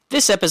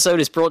This episode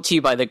is brought to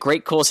you by The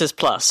Great Courses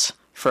Plus.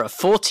 For a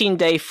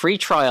 14-day free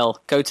trial,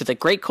 go to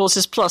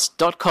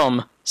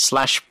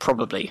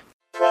thegreatcoursesplus.com/probably.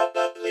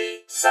 Probably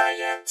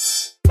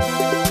Science.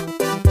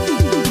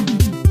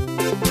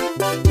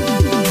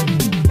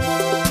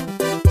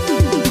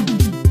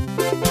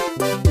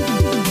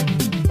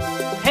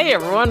 Hey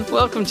everyone,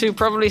 welcome to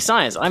Probably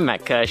Science. I'm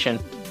Matt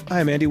Kirshen.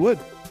 I'm Andy Wood.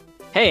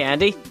 Hey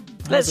Andy.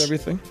 How's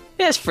everything?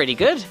 Yeah, it's pretty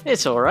good.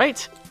 It's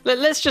alright.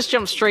 Let's just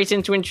jump straight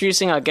into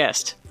introducing our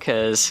guest,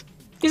 because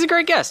he's a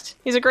great guest.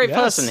 He's a great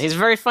person. He's a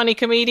very funny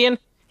comedian.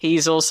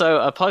 He's also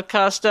a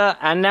podcaster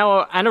and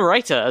a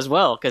writer as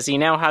well, because he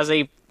now has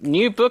a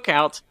new book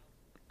out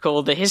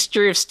called The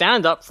History of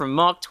Stand-Up from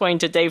Mark Twain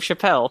to Dave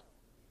Chappelle.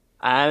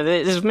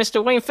 This is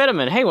Mr. Wayne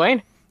Federman. Hey,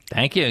 Wayne.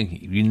 Thank you.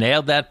 You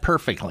nailed that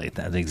perfectly.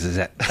 That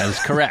is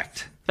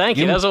correct. Thank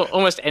you. That was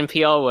almost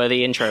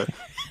NPR-worthy intro.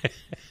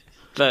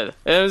 But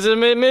it was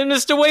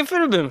Mr. Wayne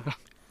Federman. I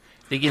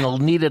think you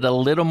needed a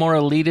little more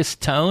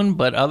elitist tone,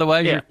 but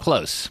otherwise you're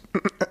close.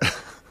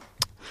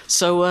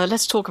 So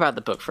let's talk about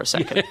the book for a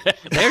second.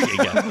 There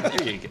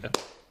you go.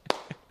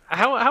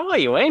 How are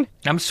you, Wayne?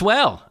 I'm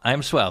swell.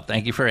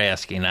 Thank you for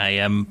asking. I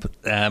am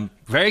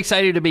very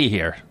excited to be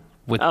here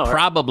with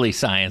Probably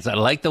Science. I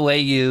like the way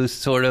you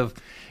sort of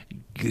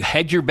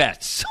hedge your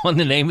bets on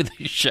the name of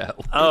the show.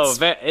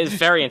 It's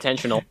very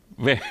intentional.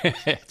 We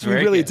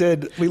really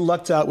did. We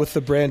lucked out with the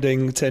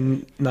branding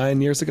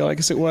 9 years ago, I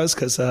guess it was,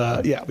 because,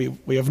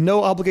 we have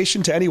no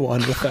obligation to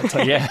anyone with that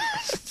title.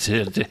 Yes,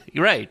 to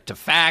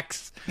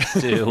facts,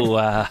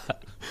 to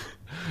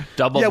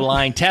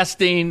double-blind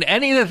testing,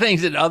 any of the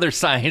things that other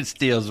science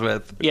deals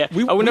with. Yeah.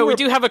 We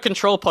do have a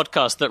control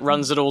podcast that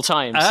runs at all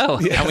times. Oh.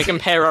 And we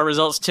compare our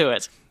results to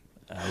it.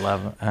 I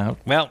love it.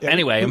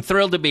 Anyway, I'm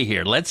thrilled to be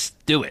here. Let's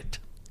do it.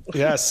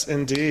 Yes,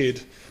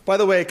 indeed. By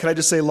the way, can I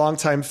just say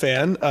longtime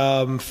fan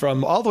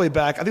from all the way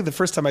back? I think the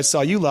first time I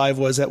saw you live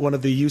was at one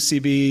of the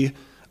UCB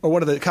or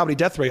one of the Comedy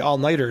Death Ray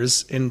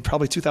all-nighters in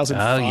probably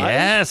 2005. Oh,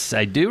 yes.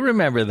 I do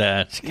remember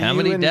that.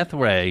 Comedy Death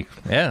Ray.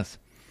 Yes.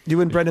 You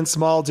and Brendan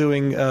Small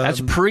doing...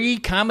 That's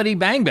pre-Comedy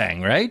Bang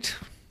Bang, right?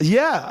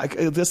 Yeah. I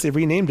guess they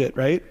renamed it,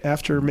 right?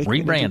 After making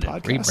Rebranded, it into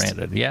a podcast.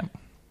 Rebranded, yeah.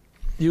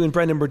 You and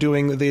Brendan were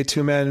doing the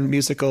two-man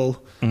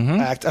musical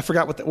act. I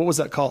forgot what was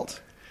that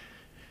called?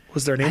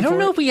 Was there a name for it? I don't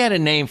know if we had a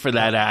name for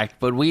that act,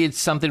 but we had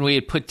something we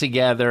had put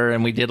together,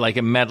 and we did like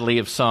a medley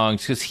of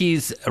songs, because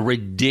he's a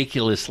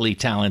ridiculously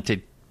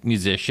talented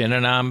musician,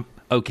 and I'm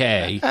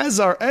okay. As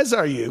are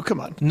you. Come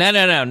on. No,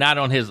 not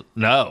on his...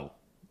 No.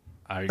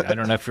 I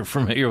don't know if you're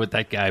familiar with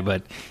that guy,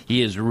 but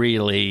he is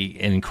really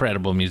an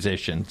incredible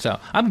musician. So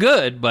I'm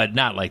good, but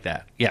not like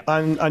that. Yeah.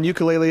 On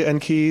ukulele and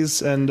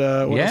keys, and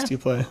what else do you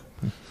play?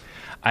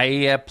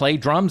 I play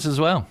drums as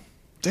well.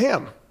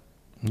 Damn.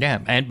 Yeah,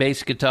 and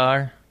bass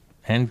guitar.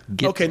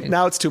 Okay,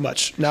 now it's too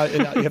much. Now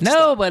you have to no,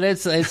 stop. but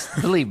it's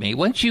believe me,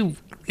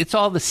 it's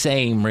all the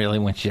same really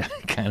once you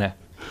kind of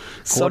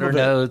quarter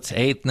notes,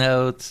 eighth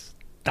notes,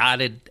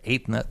 dotted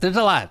eighth notes. There's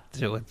a lot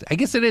to it. I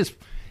guess it is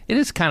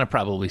kind of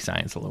probably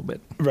science a little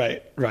bit.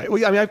 Right.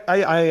 Well, I mean,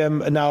 I am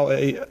now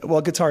a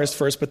guitarist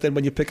first, but then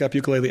when you pick up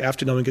ukulele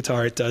after knowing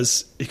guitar, you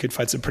could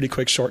find some pretty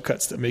quick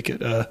shortcuts that make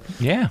it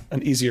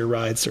an easier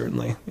ride,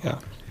 certainly. Yeah.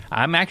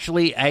 I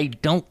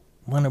don't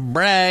want to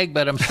brag,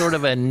 but I'm sort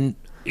of a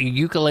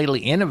ukulele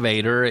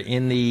innovator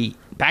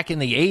back in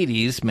the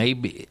 80s,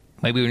 maybe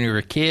when you were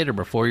a kid or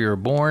before you were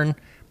born.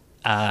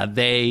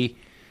 I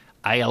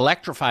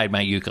electrified my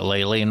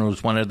ukulele and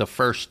was one of the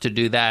first to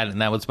do that,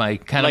 and that was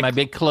my my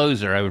big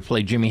closer. I would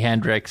play Jimi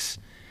Hendrix.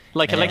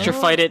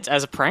 Electrified it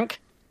as a prank?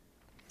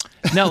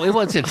 No, it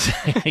wasn't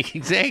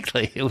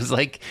exactly. It was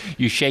like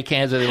you shake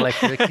hands with the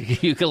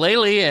electric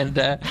ukulele, and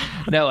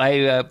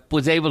I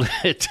was able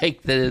to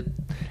take the...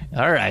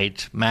 All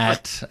right,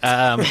 Matt.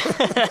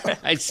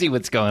 I see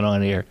what's going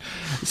on here.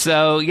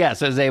 So,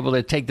 yes, I was able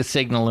to take the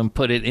signal and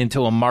put it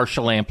into a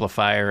Marshall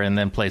amplifier and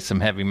then play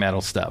some heavy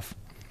metal stuff.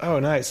 Oh,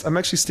 nice. I'm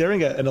actually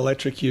staring at an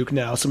electric uke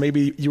now, so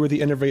maybe you were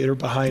the innovator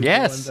behind the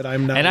one that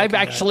I'm not. And I've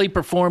actually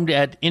performed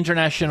at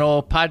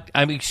international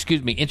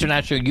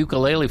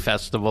ukulele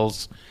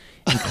festivals,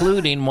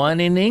 including one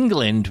in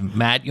England.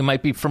 Matt, you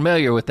might be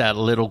familiar with that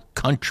little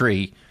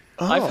country.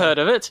 Oh. I've heard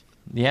of it.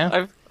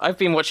 Yeah. I've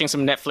been watching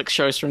some Netflix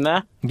shows from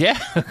there. Yeah,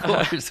 of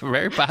course.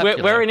 Very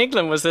popular. Where in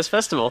England was this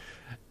festival?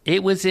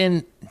 It was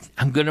in,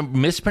 I'm going to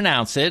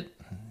mispronounce it,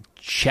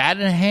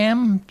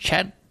 Cheltenham?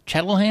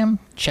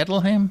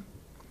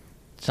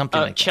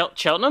 Something like that.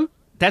 Cheltenham?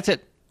 That's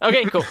it.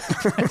 Okay, cool.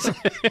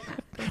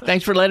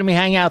 Thanks for letting me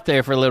hang out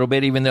there for a little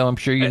bit, even though I'm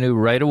sure you knew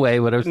right away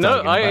what I was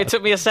talking about. It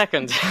took me a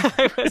second.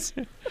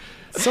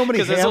 So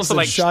many there's also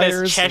and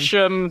shires. There's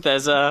Chesham.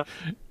 There's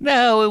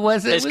no, it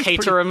wasn't. There's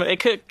Caterham.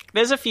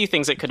 There's a few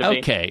things it could have been.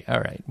 Okay, all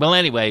right. Well,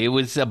 anyway, it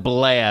was a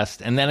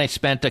blast, and then I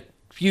spent a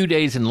few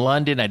days in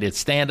London. I did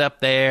stand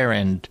up there,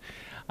 and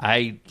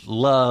I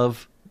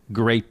love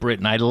Great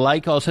Britain. I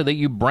like also that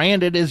you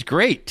brand it as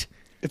great.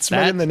 It's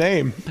right in the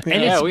name.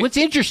 And what's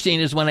interesting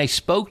is when I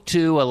spoke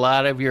to a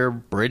lot of your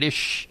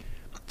British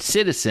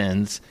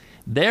citizens,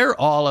 they're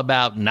all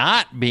about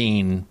not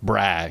being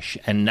brash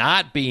and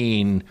not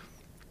being,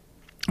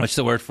 what's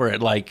the word for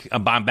it, like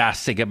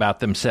bombastic about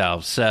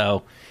themselves.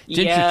 So it's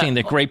interesting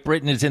that Great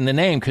Britain is in the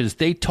name, because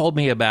they told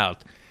me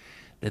about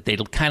that they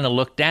kind of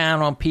look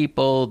down on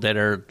people that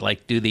are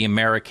like, do the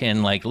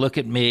American, like, look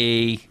at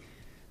me.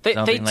 They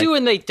do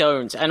and they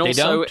don't. And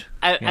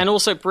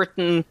also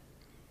Britain,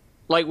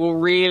 like, will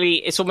really,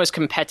 it's almost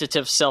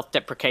competitive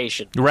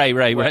self-deprecation. Right.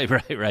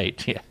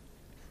 Yeah.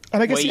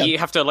 And I guess you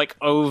have to, like,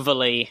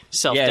 overly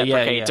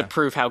self-deprecate to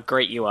prove how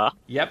great you are.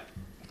 Yep.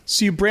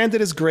 So you brand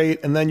it as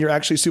great, and then you're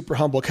actually super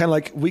humble, kind of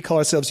like we call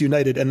ourselves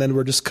United, and then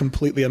we're just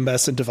completely a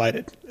mess and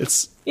divided.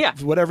 It's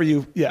whatever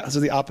so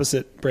the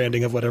opposite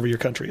branding of whatever your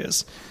country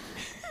is.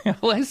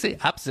 Well, I say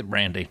opposite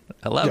branding.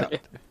 I love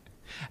it.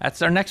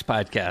 That's our next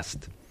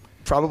podcast.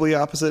 Probably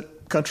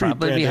opposite country branding.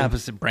 Probably the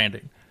opposite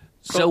branding.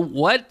 So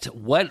what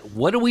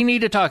do we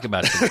need to talk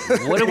about today?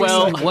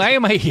 Why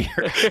am I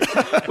here?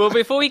 Well,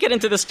 before we get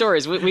into the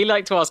stories, we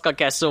like to ask our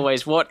guests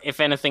always, what, if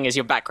anything, is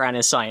your background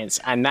in science?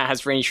 And that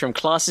has ranged from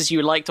classes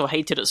you liked or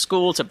hated at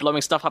school, to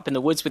blowing stuff up in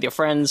the woods with your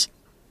friends,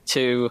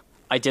 to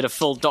I did a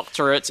full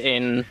doctorate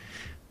in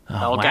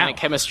organic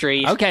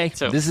chemistry. Okay,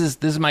 so this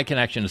is my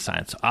connection to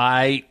science.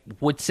 I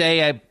would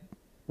say I'm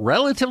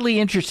relatively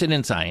interested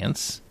in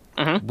science,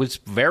 was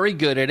very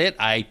good at it.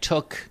 I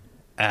took...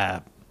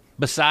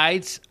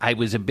 Besides, I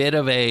was a bit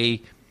of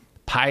a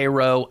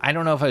pyro. I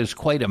don't know if I was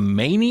quite a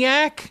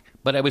maniac,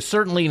 but I was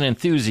certainly an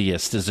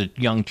enthusiast as a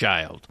young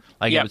child.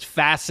 Like, I was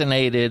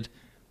fascinated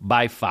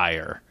by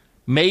fire.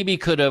 Maybe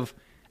could have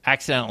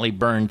accidentally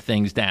burned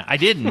things down. I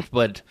didn't,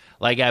 but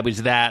like I was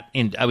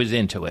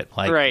into it.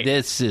 Like,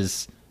 this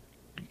is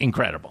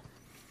incredible.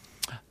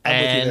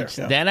 And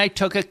then I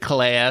took a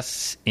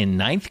class in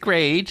 9th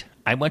grade.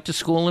 I went to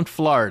school in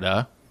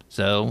Florida,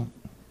 so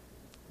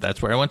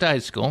that's where I went to high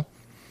school.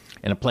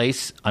 In a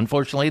place,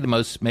 unfortunately, the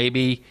most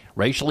maybe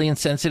racially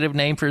insensitive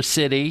name for a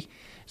city.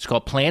 It's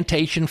called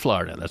Plantation,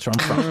 Florida. That's where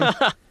I'm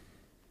from.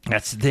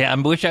 I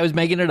wish I was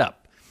making it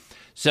up.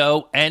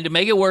 So, and to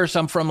make it worse,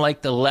 I'm from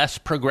like the less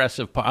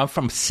progressive part. I'm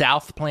from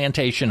South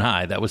Plantation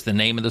High. That was the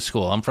name of the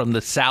school. I'm from the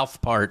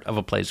south part of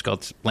a place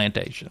called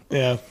Plantation.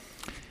 Yeah.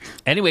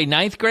 Anyway,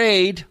 9th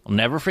grade, I'll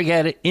never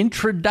forget it,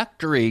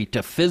 Introductory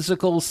to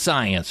Physical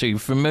Science. Are you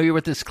familiar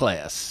with this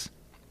class?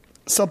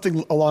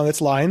 Something along its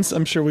lines.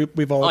 I'm sure we've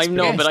all experienced. I'm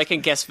not, but I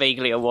can guess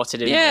vaguely at what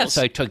it is. Yeah,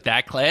 so I took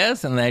that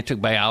class, and then I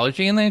took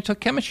biology, and then I took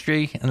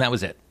chemistry, and that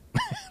was it.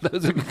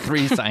 Those are the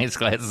 3 science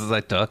classes I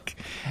took.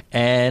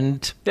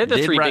 And they're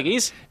the 3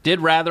 biggies.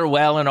 Did rather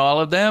well in all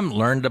of them.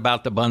 Learned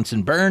about the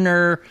Bunsen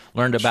burner,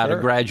 learned about a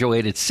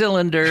graduated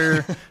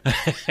cylinder,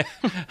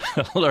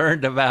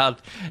 learned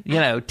about,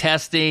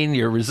 testing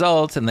your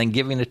results and then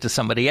giving it to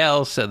somebody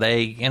else. So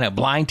they,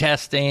 blind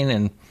testing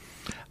and,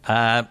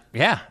 And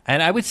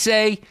I would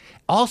say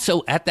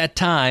also at that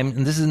time,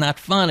 and this is not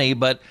funny,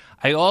 but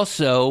I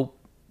also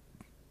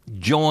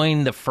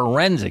joined the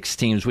forensics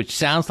teams, which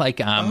sounds like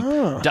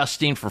I'm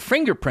dusting for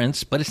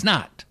fingerprints, but it's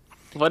not.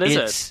 What is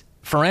it?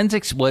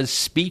 Forensics was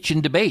speech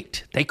and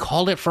debate. They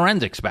called it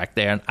forensics back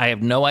there. And I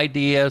have no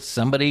idea.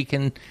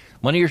 One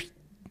of your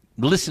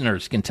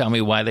listeners can tell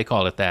me why they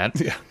call it that.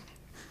 Yeah.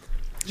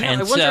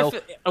 And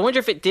I wonder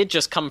if it did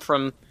just come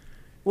from...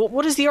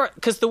 What is the...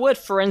 Because the word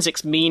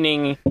forensics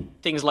meaning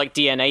things like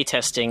DNA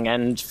testing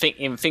and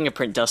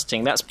fingerprint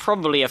dusting, that's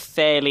probably a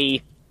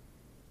fairly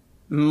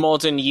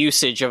modern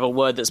usage of a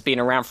word that's been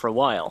around for a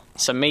while.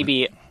 So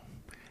maybe...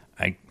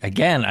 I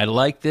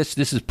like this.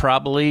 This is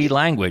probably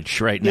language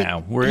right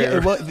now.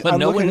 But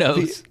no one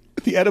knows.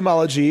 The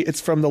etymology, it's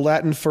from the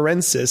Latin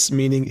forensis,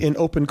 meaning in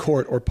open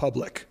court or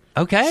public.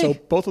 Okay. So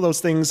both of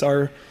those things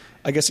are,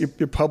 I guess,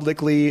 you're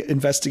publicly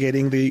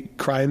investigating the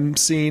crime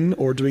scene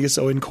or doing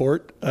so in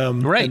court.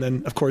 Right. And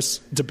then, of course,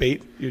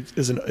 debate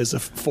is a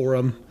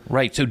forum.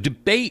 Right. So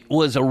debate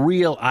was a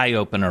real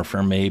eye-opener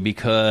for me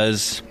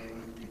because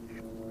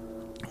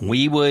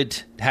we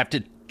would have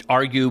to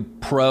argue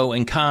pro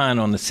and con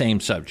on the same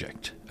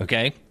subject,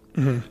 okay?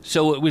 Mm-hmm.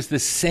 So it was the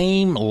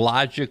same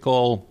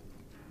logical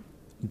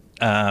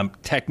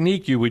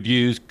technique you would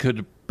use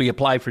could be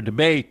applied for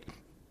debate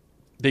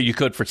that you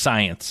could for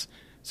science.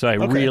 So I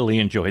really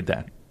enjoyed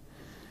that.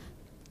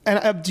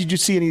 And did you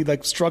see any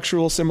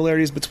structural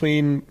similarities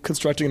between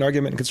constructing an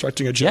argument and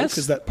constructing a joke? Yes.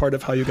 Is that part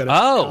of how you got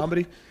into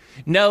comedy?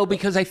 No,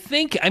 because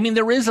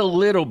there is a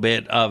little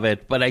bit of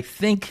it, but I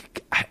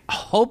think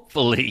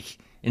hopefully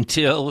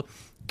until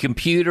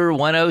Computer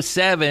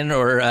 107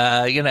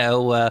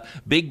 or,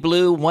 Big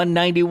Blue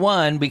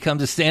 191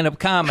 becomes a stand-up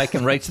comic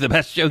and writes the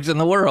best jokes in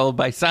the world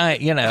by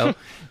science,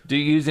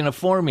 using a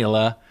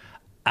formula.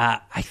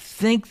 I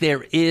think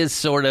there is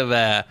sort of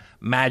a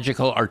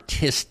magical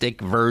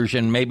artistic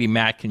version. Maybe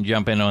Matt can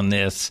jump in on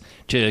this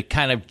to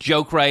kind of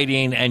joke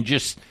writing and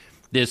just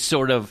this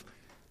sort of,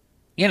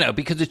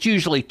 because it's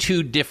usually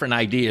 2 different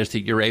ideas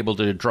that you're able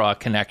to draw a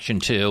connection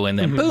to, and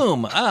then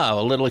boom,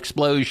 a little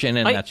explosion,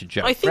 and that's a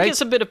joke. I think it's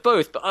a bit of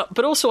both,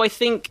 but also I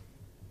think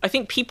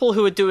people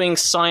who are doing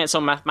science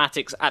or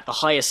mathematics at the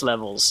highest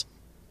levels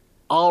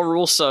are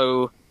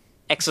also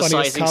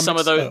exercising some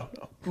of those.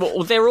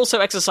 well, they're also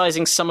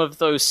exercising some of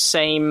those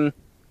same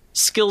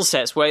skill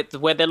sets where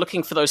they're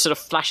looking for those sort of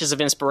flashes of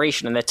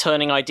inspiration and they're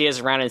turning ideas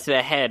around into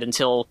their head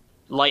until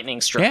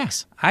lightning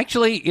strikes. Yeah.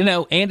 Actually,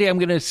 Andy, I'm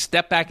going to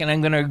step back and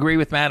I'm going to agree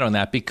with Matt on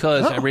that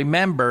because I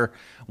remember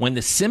when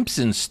The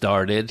Simpsons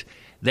started,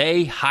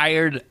 they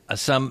hired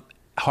some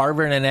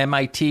Harvard and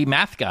MIT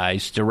math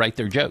guys to write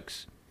their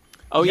jokes.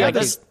 Oh, yeah.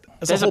 There's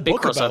a whole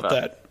book about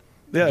that.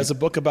 Yeah, there's a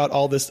book about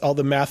all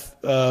the math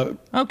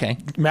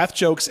math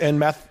jokes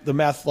and the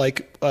math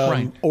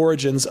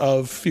origins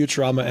of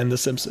Futurama and The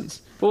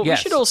Simpsons. Well, we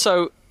should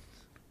also,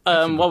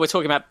 while we're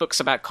talking about books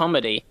about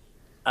comedy,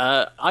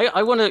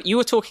 I want to. You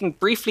were talking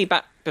briefly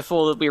back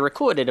before we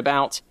recorded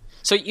about.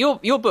 So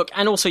your book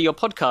and also your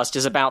podcast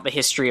is about the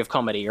history of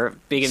comedy. You're a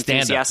big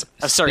enthusiast.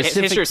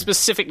 History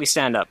specifically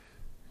stand-up.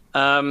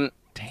 And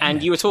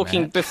you were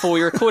talking before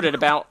we recorded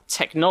about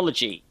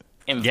technology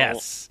involved.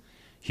 Yes,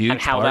 huge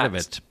part of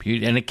it,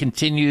 and it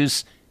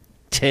continues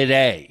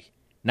today,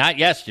 not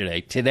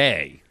yesterday.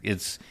 Today,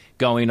 it's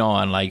going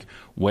on. Like,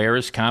 where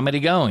is comedy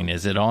going?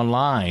 Is it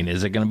online?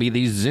 Is it going to be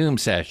these Zoom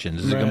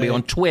sessions? Is it going to be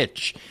on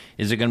Twitch?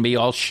 Is it going to be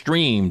all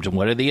streamed?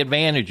 What are the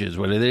advantages?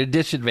 What are the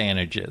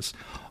disadvantages?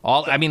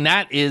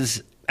 That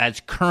is as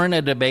current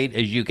a debate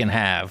as you can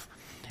have.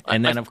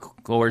 And then, of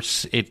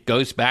course, it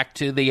goes back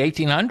to the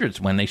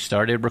 1800s when they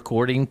started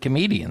recording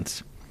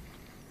comedians.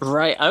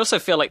 Right. I also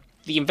feel like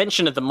the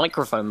invention of the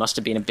microphone must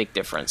have been a big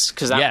difference.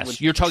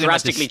 You're talking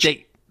about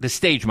the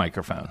stage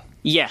microphone.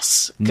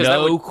 Yes.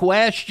 No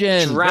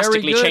question.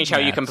 Drastically change how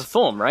you can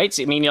perform, right?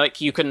 I mean,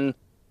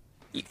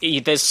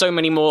 there's so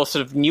many more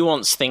sort of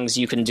nuanced things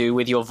you can do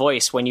with your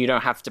voice when you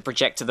don't have to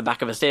project to the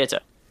back of a theater.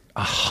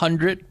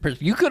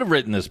 100%. You could have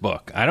written this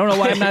book. I don't know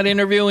why I'm not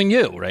interviewing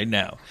you right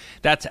now.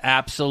 That's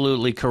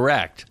absolutely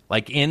correct.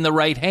 Like, in the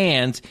right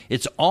hands,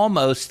 it's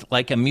almost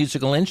like a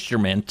musical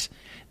instrument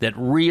that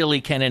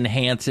really can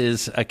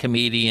enhances a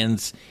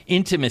comedian's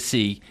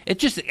intimacy. It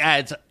just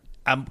adds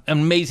an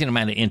amazing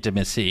amount of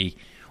intimacy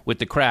with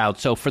the crowd.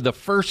 So for the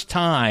first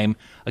time,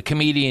 a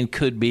comedian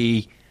could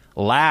be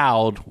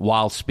loud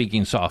while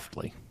speaking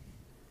softly.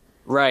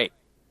 Right.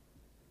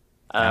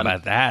 How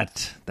about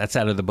that? That's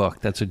out of the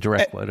book. That's a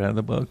direct quote out of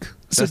the book.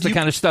 That's the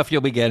kind of stuff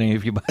you'll be getting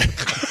if you buy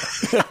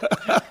it.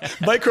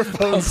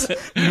 Microphones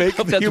make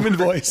the human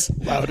voice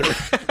louder.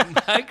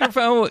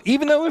 Microphone,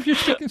 even though if you're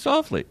speaking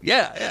softly.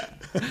 Yeah.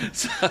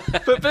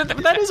 But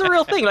that is a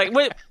real thing. Like,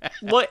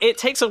 it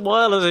takes a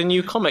while as a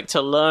new comic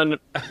to learn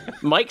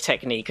mic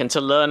technique and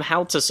to learn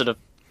how to sort of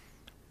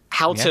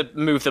to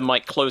move the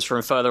mic closer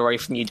and further away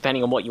from you,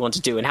 depending on what you want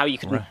to do, and how you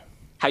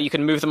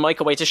can move the mic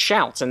away to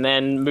shout and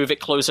then move it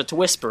closer to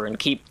whisper and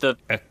keep the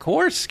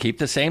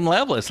same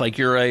level. It's like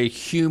you're a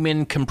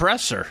human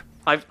compressor.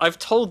 I've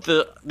told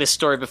this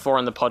story before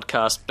on the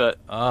podcast, but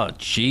oh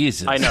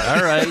Jesus! I know.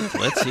 All right,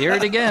 let's hear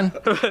it again.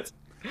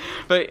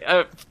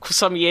 But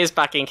some years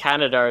back in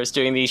Canada, I was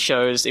doing these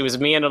shows. It was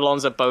me and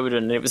Alonzo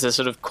Bowden. And it was a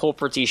sort of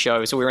corporate-y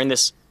show. So we were in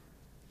this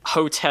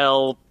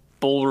hotel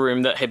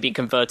ballroom that had been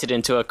converted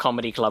into a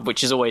comedy club,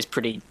 which is always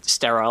pretty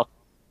sterile.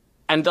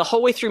 And the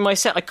whole way through my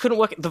set, I couldn't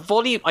work the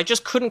volume. I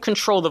just couldn't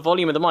control the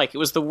volume of the mic. It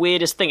was the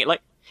weirdest thing.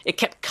 It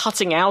kept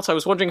cutting out. I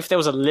was wondering if there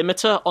was a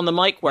limiter on the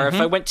mic where if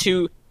I went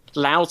too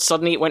loud,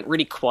 suddenly it went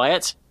really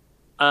quiet.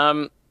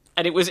 And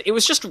it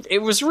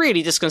was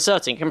really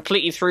disconcerting.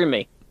 Completely threw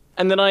me.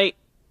 And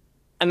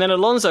then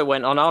Alonzo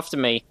went on after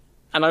me,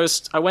 and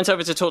I went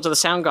over to talk to the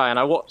sound guy, and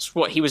I watched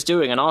what he was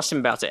doing and asked him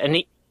about it.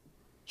 And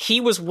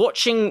he was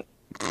watching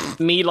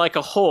me like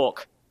a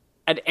hawk,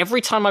 and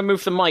every time I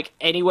moved the mic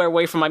anywhere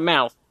away from my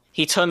mouth,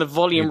 he turned the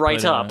volume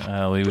right up.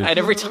 And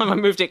every time I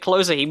moved it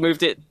closer, he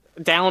moved it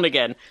down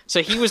again.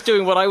 So he was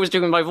doing what I was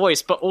doing with my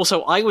voice, but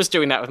also I was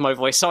doing that with my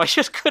voice, so I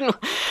just couldn't.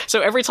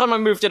 So every time I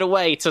moved it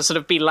away to sort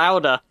of be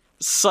louder,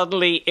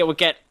 suddenly it would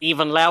get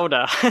even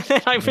louder. And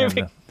then I'm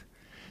moving...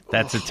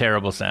 That's a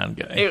terrible sound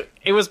guy.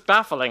 It was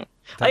baffling.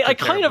 I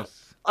kind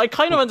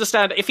of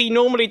understand if he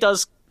normally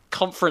does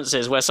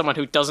conferences where someone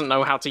who doesn't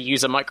know how to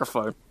use a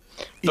microphone,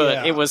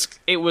 but it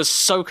was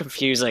so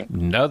confusing.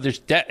 No,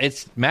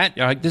 it's Matt.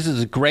 This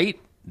is a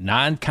great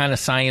non-kind of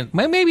science.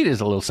 Well, maybe it is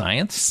a little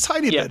science,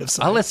 tiny bit of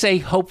science. Let's say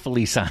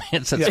hopefully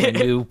science. That's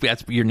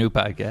that's your new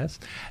podcast,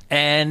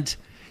 and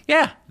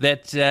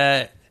that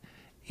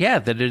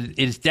it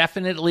is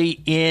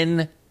definitely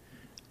in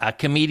a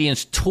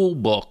comedian's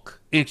toolbox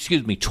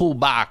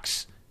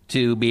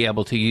to be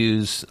able to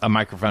use a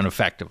microphone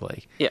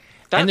effectively. Yeah.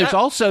 And there's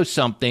also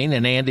something,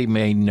 and Andy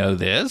may know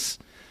this,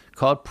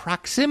 called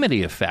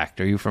proximity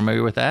effect. Are you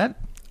familiar with that?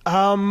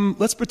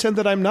 Let's pretend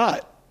that I'm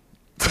not.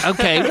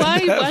 Okay.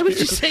 Why would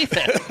you say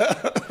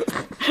that?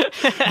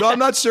 No, I'm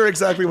not sure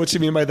exactly what you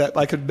mean by that.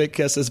 I could make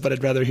guesses, but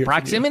I'd rather hear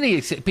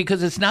proximity,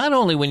 because it's not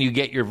only when you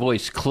get your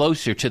voice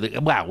closer to the...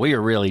 Wow, we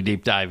are really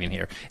deep diving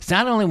here. It's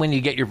not only when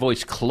you get your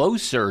voice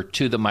closer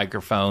to the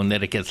microphone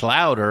that it gets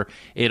louder,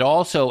 it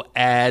also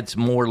adds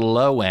more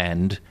low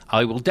end.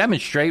 I will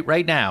demonstrate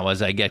right now.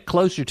 As I get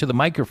closer to the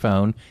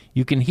microphone,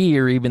 you can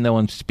hear, even though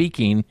I'm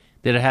speaking,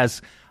 that it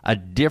has a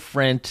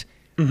different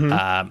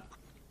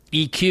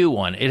EQ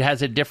on it. It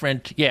has a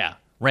different...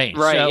 range.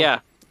 Right, So- yeah.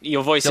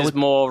 Your voice so is it-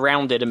 more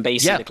rounded and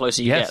bassy the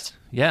closer you get.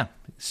 Yeah.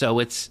 So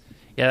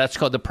that's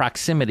called the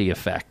proximity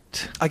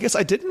effect. I guess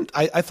I didn't.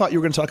 I thought you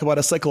were going to talk about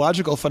a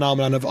psychological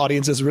phenomenon of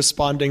audiences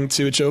responding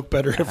to a joke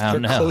better if they're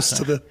no. close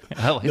to the.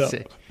 Oh, I No.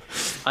 see.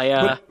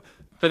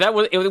 But that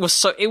was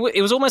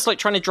it was almost like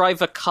trying to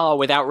drive a car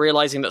without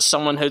realizing that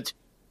someone had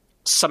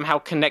somehow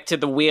connected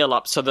the wheel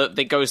up so that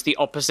it goes the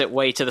opposite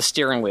way to the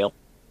steering wheel.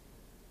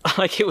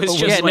 Like it was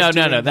just Yeah, like no.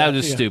 doing That that,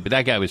 was yeah. stupid.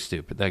 That guy was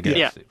stupid.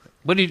 Yeah. Was stupid.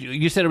 What did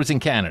you said it was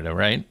in Canada,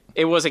 right?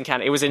 It was in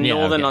Canada. It was in Yeah,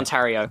 northern okay.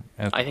 Ontario.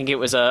 Okay. I think it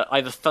was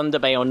either Thunder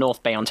Bay or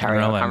North Bay,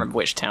 Ontario. I can't remember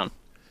which town.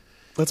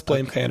 Let's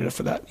blame Canada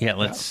for that. Yeah,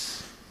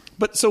 let's.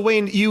 But so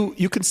Wayne,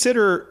 you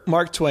consider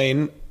Mark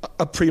Twain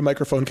a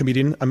pre-microphone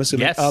comedian, I'm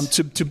assuming, Yes.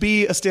 to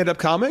be a stand-up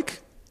comic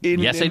in,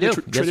 Yes, in I the do. Yes,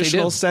 I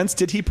traditional do. sense.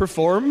 Did he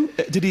perform?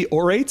 Did he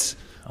orate?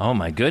 Oh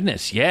my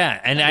goodness, yeah.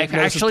 And didn't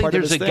know this was actually, part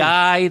of there's his a thing.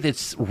 guy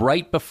that's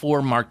right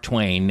before Mark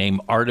Twain named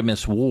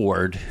Artemus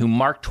Ward, who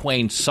Mark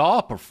Twain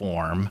saw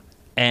perform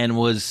and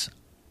was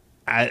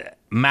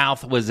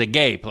mouth was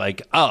agape,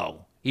 like,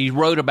 oh, he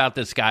wrote about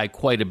this guy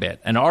quite a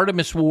bit. And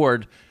Artemus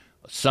Ward,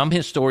 some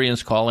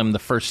historians call him the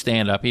first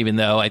stand-up, even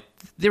though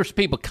there's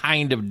people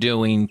kind of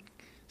doing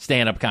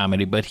stand-up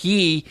comedy, but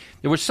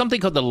there was something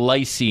called the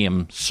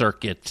Lyceum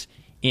Circuit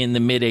in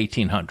the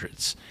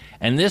mid-1800s.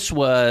 And this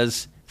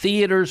was,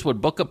 theaters would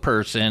book a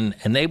person,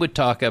 and they would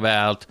talk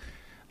about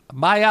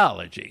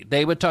biology.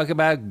 They would talk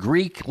about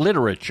Greek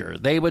literature.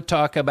 They would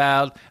talk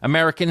about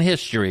American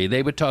history.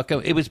 They would talk,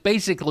 it was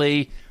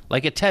basically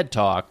like a TED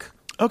Talk.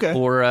 Okay.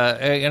 Or,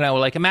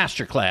 like a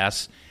master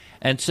class.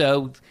 And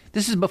so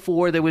this is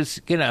before there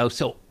was,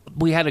 so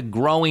we had a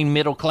growing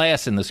middle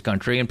class in this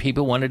country, and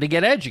people wanted to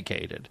get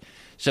educated.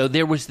 So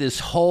there was this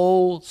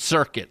whole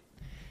circuit.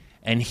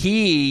 And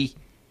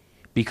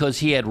because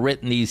he had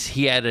written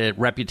he had a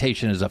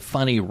reputation as a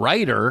funny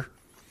writer,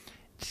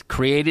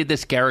 created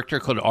this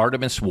character called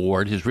Artemus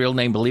Ward. His real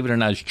name, believe it or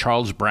not, is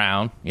Charles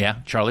Brown. Yeah,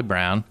 Charlie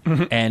Brown.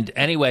 Mm-hmm. And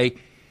anyway,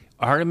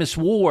 Artemus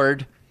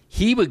Ward,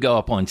 he would go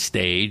up on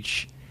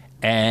stage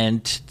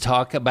and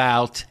talk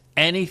about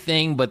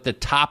anything but the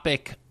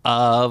topic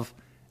of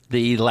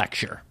the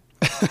lecture.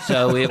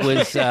 So it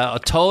was a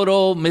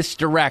total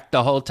misdirect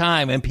the whole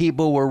time, and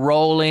people were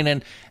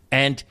rolling,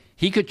 and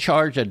he could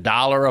charge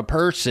 $1 a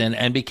person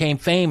and became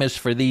famous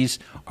for these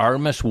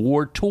Artemus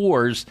Ward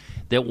tours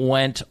that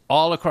went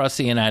all across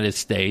the United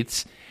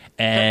States.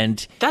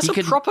 And That's a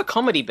proper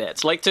comedy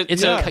bit. Like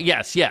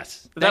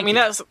yes. I mean,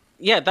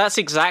 that's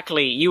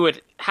exactly. You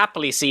would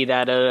happily see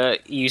that at a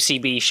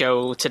UCB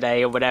show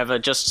today or whatever.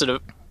 Just sort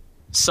of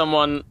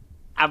someone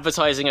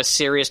advertising a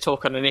serious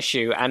talk on an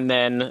issue and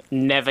then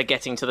never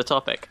getting to the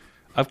topic.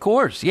 Of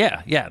course,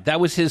 yeah. That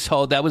was his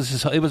whole.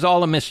 It was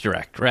all a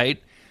misdirect,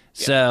 right?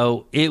 Yeah.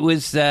 So it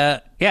was,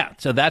 So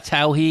that's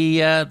how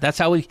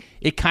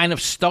it kind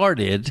of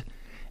started,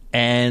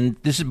 and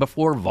this is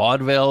before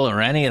vaudeville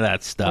or any of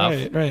that stuff.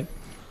 Right.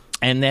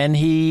 And then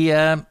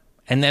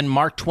and then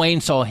Mark Twain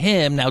saw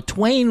him. Now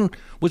Twain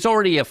was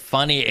already a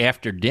funny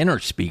after dinner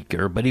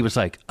speaker, but he was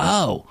like,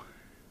 oh,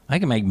 I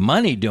can make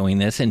money doing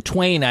this. And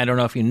Twain, I don't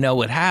know if you know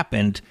what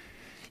happened.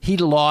 He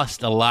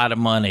lost a lot of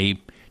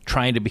money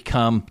trying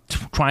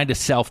to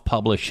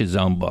self-publish his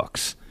own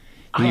books.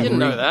 I didn't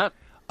know that.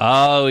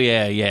 Oh,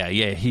 yeah.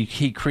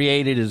 He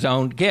created his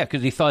own,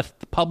 because he thought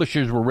the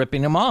publishers were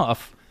ripping him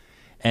off.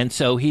 And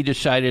so he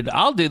decided,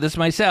 I'll do this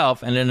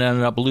myself, and then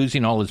ended up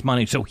losing all his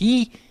money. So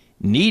he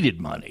needed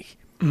money.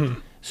 Mm-hmm.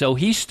 So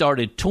he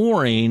started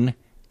touring,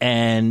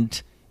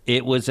 and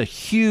it was a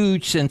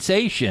huge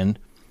sensation.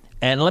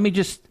 And let me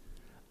just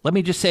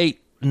say,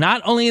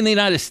 not only in the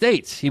United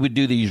States, he would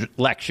do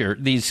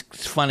these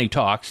funny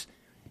talks.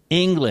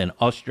 England,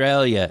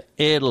 Australia,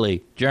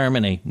 Italy,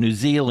 Germany, New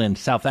Zealand,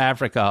 South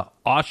Africa,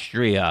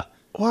 Austria.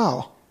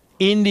 Wow.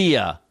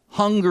 India,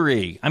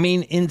 Hungary. I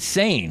mean,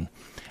 insane.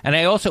 And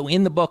I also,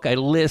 in the book, I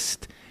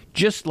list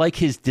just like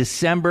his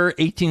December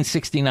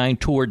 1869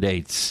 tour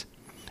dates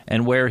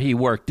and where he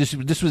worked. He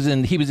was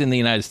in the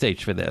United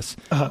States for this.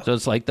 Uh-huh. So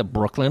it's like the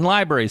Brooklyn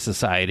Library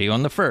Society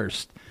on the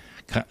 1st.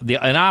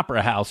 An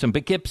opera house in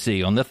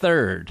Poughkeepsie on the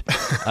 3rd,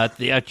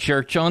 a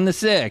church on the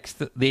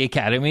 6th, the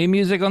Academy of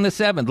Music on the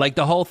 7th, like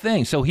the whole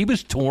thing. So he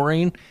was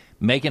touring,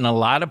 making a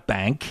lot of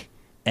bank,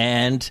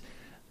 and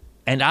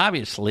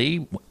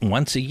obviously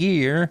once a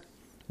year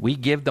we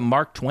give the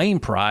Mark Twain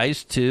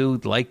Prize to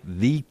like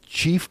the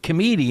chief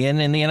comedian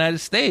in the United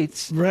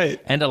States,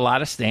 right? And a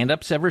lot of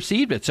stand-ups have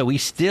received it. So he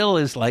still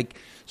is like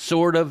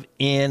sort of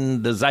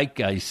in the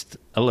zeitgeist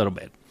a little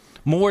bit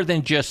more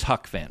than just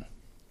Huck Finn.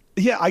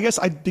 Yeah, I guess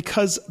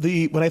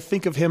when I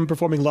think of him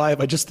performing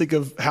live, I just think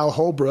of Hal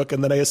Holbrook,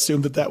 and then I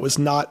assume that was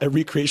not a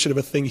recreation of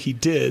a thing he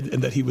did,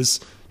 and that he was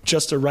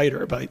just a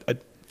writer. But I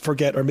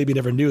forget, or maybe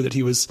never knew that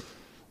he was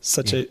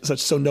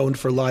so known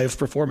for live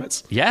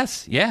performance.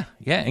 Yes, yeah,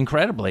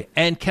 incredibly.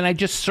 And can I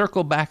just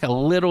circle back a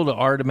little to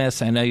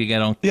Artemus? I know you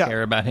don't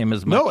care about him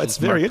as much. No, it's as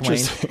very Mark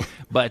interesting. Twain,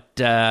 but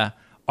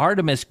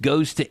Artemus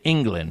goes to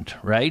England,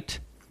 right?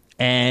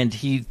 And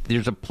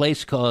there's a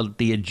place called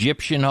the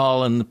Egyptian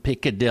Hall in the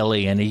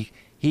Piccadilly, and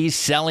He's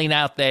selling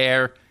out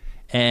there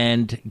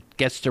and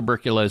gets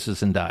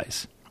tuberculosis and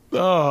dies.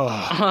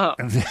 Oh,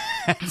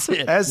 That's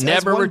it. as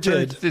Never one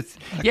returns. did.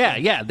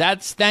 Yeah.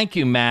 Thank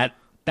you, Matt.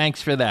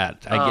 Thanks for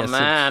that. I guess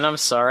man, I'm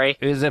sorry.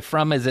 Is it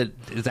from?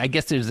 I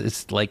guess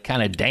it's like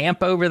kind of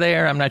damp over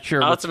there. I'm not sure.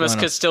 what's Artemis going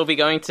on. could still be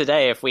going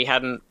today if he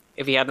hadn't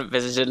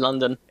visited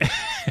London.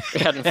 We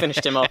hadn't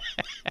finished him off.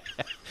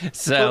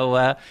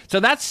 So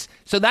that's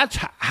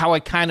how I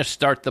kind of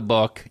start the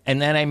book,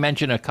 and then I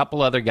mention a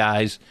couple other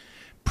guys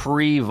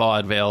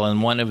pre-vaudeville,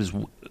 and one of his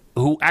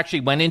who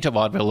actually went into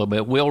vaudeville a little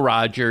bit, Will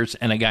Rogers,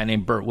 and a guy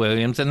named Burt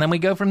Williams, and then we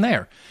go from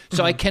there.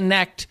 So I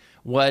connect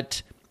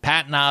what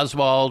Patton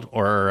Oswalt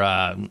or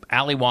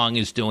Ali Wong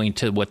is doing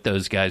to what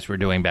those guys were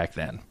doing back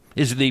then.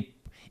 Is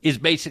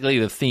basically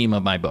the theme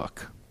of my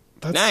book.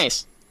 That's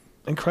Nice.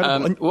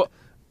 incredible. Well,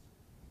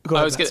 Go I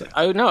ahead, was Matt,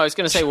 going. I was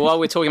going to say, while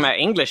we're talking about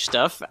English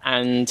stuff,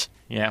 and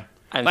Yeah.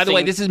 And By the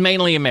way, things- this is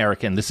mainly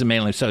American. This is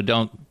mainly so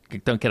don't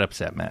get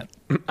upset, Matt.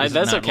 This is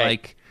that's not okay.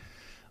 Like,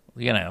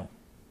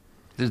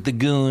 the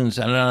goons.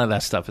 None of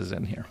that stuff is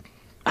in here.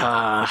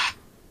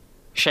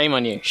 shame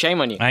on you.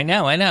 Shame on you. I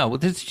know. Well,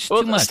 there's just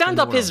too much. Stand in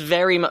the up is world.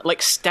 very much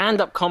like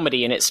stand up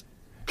comedy in its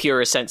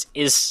purest sense.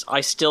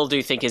 I still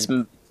do think is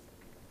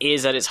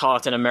at its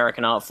heart an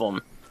American art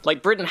form.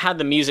 Like Britain had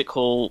the music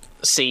hall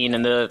scene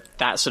and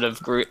that sort of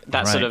group,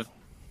 sort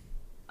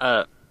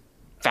of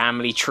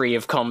family tree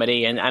of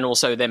comedy, and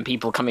also then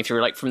people coming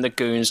through like from the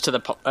Goons to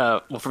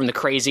from the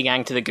Crazy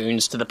Gang to the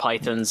Goons to the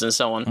Pythons and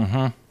so on.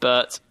 Mm-hmm.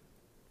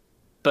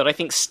 But I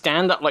think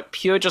stand up, like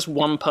pure just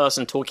one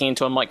person talking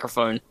into a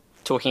microphone,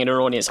 talking into an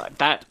audience, like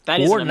that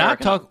is or an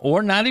not American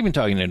or not even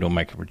talking into a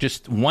microphone.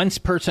 Just one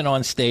person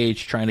on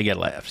stage trying to get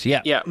laughs.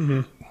 Yeah. Yeah.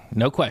 Mm-hmm.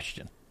 No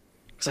question.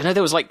 Because I know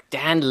there was like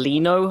Dan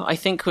Leno, I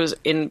think, was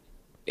in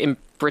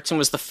Britain,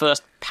 was the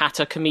first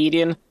patter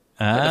comedian,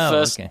 the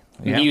first okay.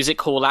 Yeah. music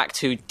hall act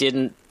who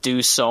didn't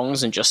do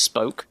songs and just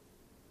spoke.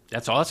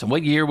 That's awesome.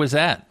 What year was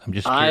that? I'm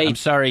just curious. I'm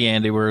sorry,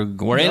 Andy. We're in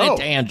No. a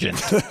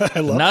tangent. I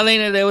love Nothing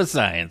to do with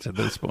science at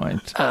this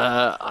point.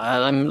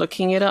 I'm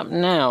looking it up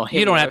now.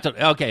 Here you don't we have go.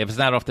 to. Okay, if it's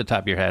not off the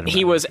top of your head.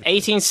 He was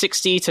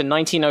 1860 to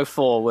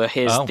 1904 were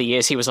the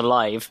years he was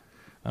alive.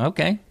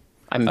 Okay.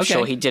 I'm Okay.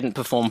 sure he didn't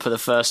perform for the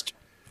first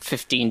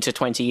 15 to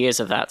 20 years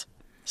of that.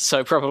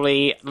 So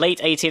probably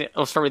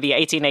probably the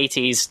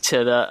 1880s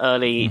to the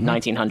early Mm-hmm.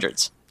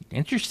 1900s.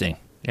 Interesting.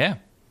 Yeah.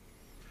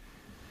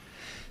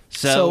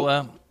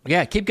 So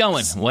yeah, keep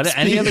going.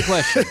 Any other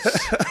questions?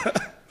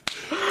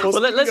 Well,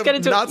 let's speaking get of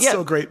into it. not Yeah.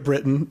 so great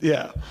Britain.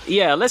 Yeah.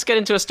 Yeah, let's get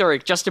into a story.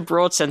 Justin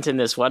Broad sent in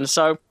this one.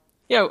 So,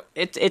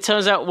 it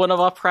turns out one of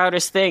our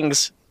proudest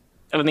things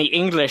in the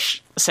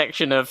English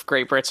section of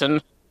Great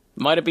Britain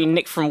might have been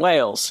nicked from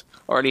Wales,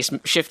 or at least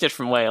shifted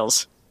from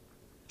Wales.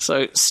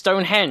 So,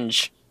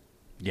 Stonehenge,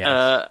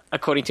 Yes.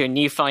 according to a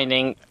new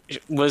finding,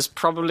 was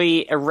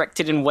probably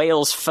erected in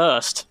Wales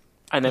first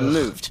and then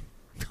moved.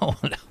 Oh,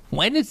 no.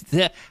 When is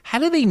that? How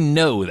do they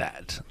know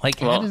that? Like,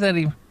 how Well, does that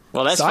even?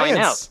 Well, let's find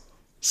out. Science.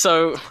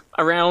 So,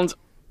 around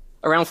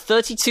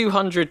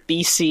 3200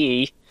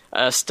 BCE,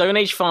 Stone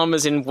Age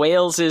farmers in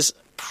Wales's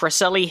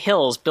Preseli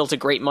Hills built a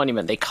great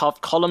monument. They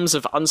carved columns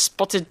of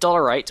unspotted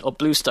dolerite or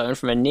bluestone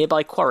from a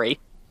nearby quarry,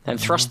 then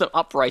thrust them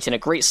upright in a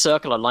great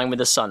circle aligned with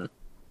the sun.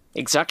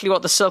 Exactly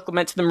what the circle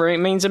meant to them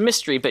remains a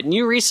mystery, but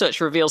new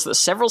research reveals that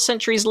several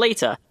centuries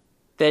later,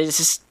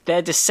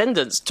 their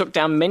descendants took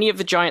down many of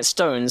the giant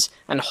stones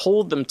and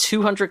hauled them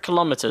 200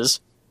 kilometers,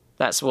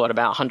 that's about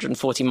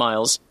 140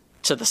 miles,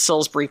 to the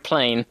Salisbury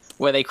Plain,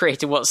 where they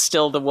created what's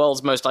still the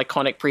world's most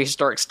iconic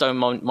prehistoric stone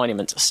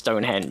monument,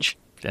 Stonehenge.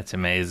 That's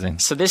amazing.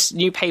 So this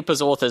new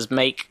paper's authors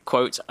make,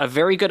 quote, a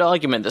very good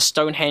argument that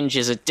Stonehenge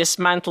is a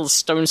dismantled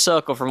stone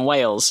circle from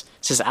Wales,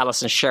 says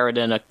Alison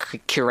Sheridan, a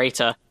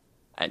curator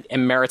and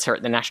emerita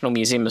at the National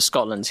Museum of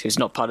Scotland, who's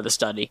not part of the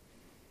study.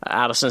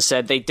 Alison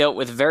said they dealt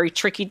with very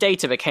tricky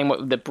data but came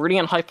up with a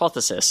brilliant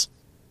hypothesis.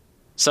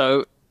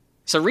 So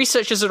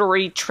researchers had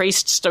already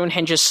traced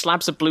Stonehenge's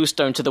slabs of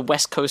bluestone to the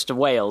west coast of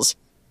Wales.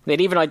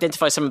 They'd even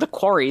identified some of the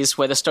quarries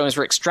where the stones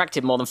were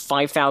extracted more than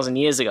 5,000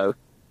 years ago.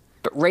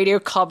 But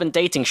radiocarbon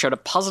dating showed a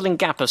puzzling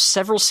gap of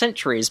several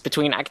centuries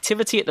between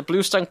activity at the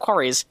bluestone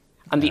quarries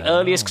and the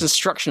earliest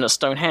construction of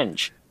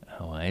Stonehenge.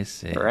 Oh, I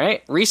see.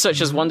 Right?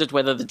 Researchers wondered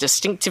whether the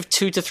distinctive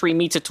 2 to 3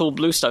 meter tall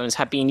bluestones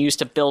had been used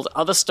to build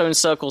other stone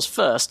circles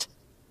first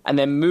and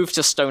then moved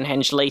to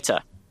Stonehenge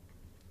later.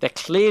 They're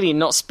clearly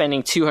not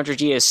spending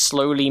 200 years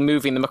slowly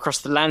moving them across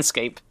the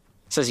landscape,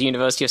 says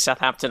University of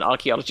Southampton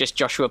archaeologist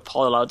Joshua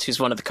Pollard, who's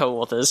one of the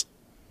co-authors.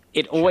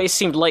 It always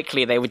seemed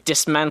likely they were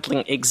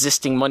dismantling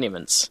existing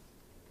monuments.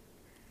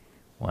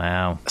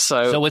 Wow.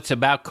 So it's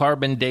about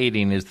carbon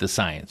dating is the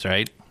science,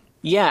 right?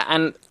 Yeah,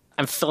 and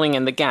filling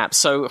in the gap.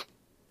 So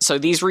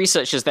these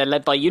researchers, they're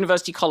led by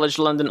University College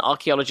London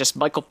archaeologist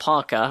Michael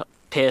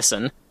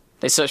Pearson.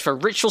 They searched for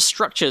ritual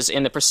structures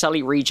in the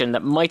Preseli region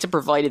that might have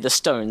provided the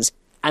stones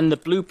and the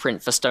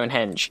blueprint for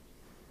Stonehenge.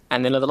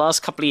 And then in the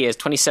last couple of years,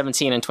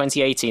 2017 and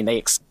 2018,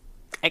 they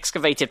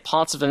excavated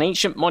parts of an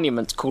ancient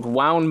monument called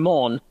Waun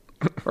Mawn,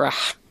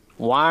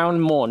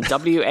 Waun Mawn,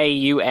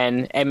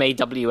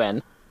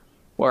 Waunmawn,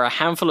 where a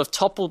handful of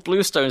toppled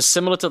bluestones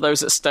similar to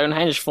those at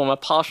Stonehenge form a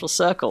partial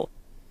circle.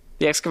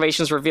 The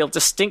excavations revealed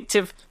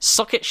distinctive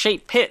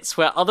socket-shaped pits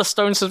where other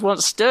stones had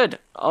once stood.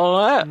 Oh,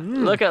 yeah.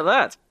 Look at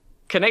that.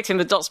 Connecting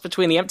the dots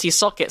between the empty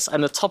sockets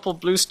and the toppled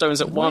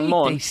bluestones at one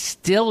more. They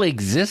still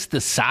exist,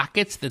 the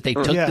sockets that they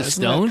took Yeah, the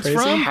isn't that stones crazy?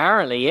 from?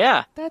 Apparently,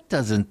 yeah.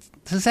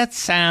 Does that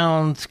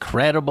sound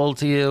credible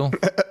to you?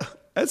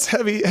 That's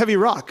heavy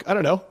rock. I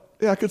don't know.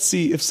 Yeah, I could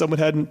see if someone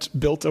hadn't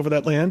built over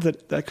that land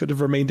that could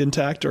have remained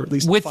intact, or at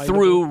least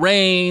Through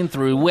rain,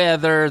 through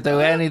weather, through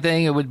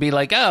anything, it would be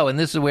like, oh, and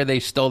this is where they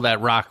stole that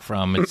rock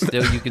from. And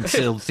still, you can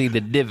still see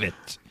the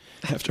divot.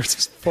 after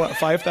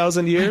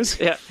 5,000 years.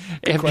 Yeah.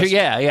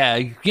 Yeah.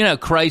 You know,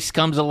 Christ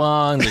comes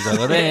along. There's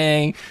a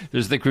thing.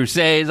 There's the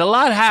Crusades. A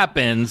lot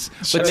happens,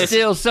 but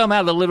still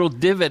somehow the little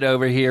divot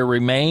over here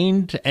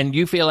remained, and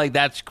you feel like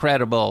that's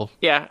credible.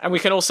 Yeah, and we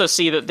can also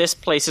see that this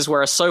place is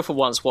where a sofa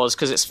once was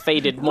because it's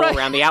faded more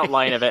around the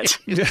outline of it.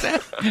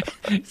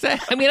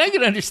 I mean, I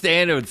can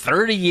understand it in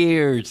 30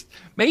 years,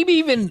 maybe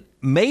even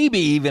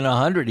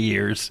 100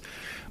 years,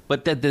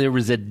 but that there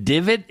was a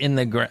divot in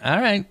the ground. All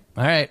right.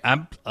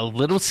 I'm a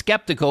little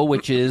skeptical,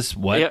 which is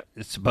what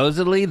is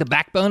supposedly the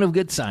backbone of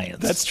good science.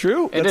 That's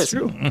true. That's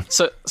true.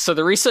 So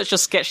the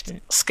researchers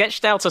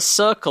sketched out a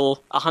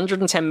circle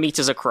 110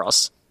 meters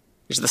across,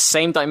 which is the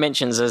same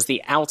dimensions as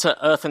the outer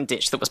earthen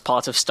ditch that was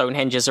part of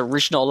Stonehenge's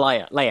original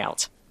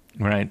layout.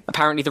 Right.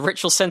 Apparently, the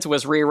ritual center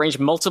was rearranged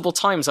multiple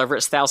times over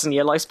its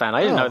 1,000-year lifespan.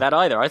 I didn't know that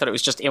either. I thought it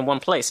was just in one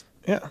place.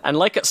 Yeah. And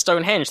like at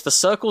Stonehenge, the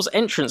circle's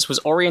entrance was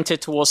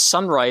oriented towards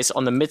sunrise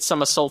on the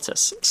midsummer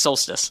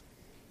solstice.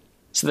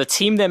 So the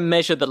team then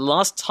measured the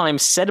last time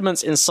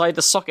sediments inside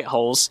the socket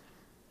holes,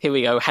 here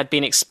we go, had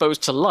been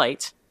exposed to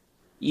light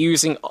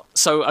using...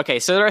 So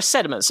there are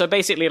sediments. So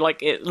basically,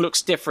 like, it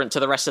looks different to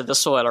the rest of the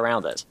soil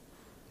around it.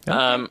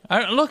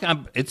 Look,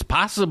 it's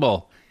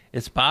possible.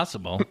 It's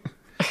possible.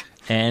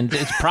 And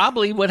it's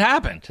probably what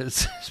happened.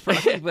 It's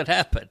probably what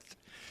happened.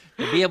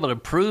 To be able to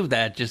prove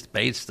that just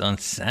based on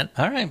scent.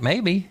 All right,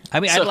 maybe.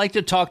 I mean, I'd like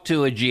to talk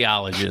to a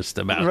geologist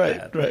about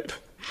that. Right.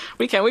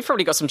 We can. We've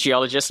probably got some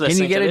geologists Can you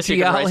listening get to a this.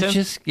 You can write in.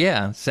 geologist?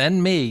 Yeah,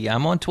 send me.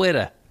 I'm on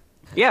Twitter.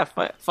 Yeah,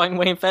 find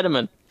Wayne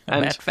Fetterman.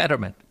 I'm at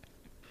Fetterman.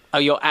 Oh,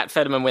 you're at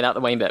Fetterman without the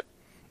Wayne bit.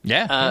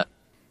 Yeah.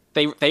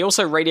 They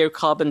also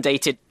radiocarbon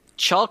dated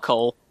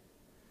charcoal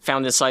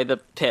found inside the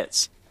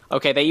pits.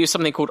 Okay, they used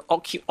something called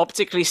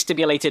optically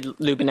stimulated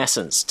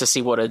luminescence to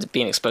see what had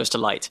been exposed to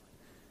light.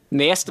 And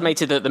they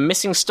estimated that the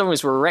missing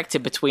stones were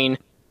erected between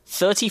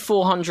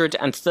 3400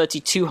 and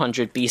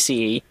 3200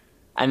 BCE,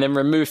 and then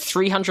removed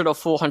 300 or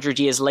 400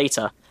 years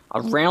later,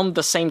 around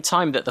the same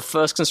time that the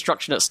first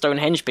construction at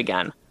Stonehenge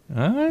began.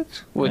 All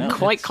right. We're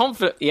quite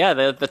confident. Yeah,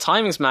 the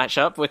timings match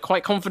up. We're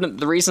quite confident that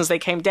the reasons they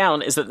came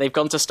down is that they've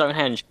gone to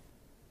Stonehenge.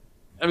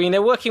 I mean,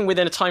 they're working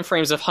within time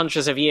frames of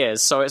hundreds of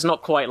years, so it's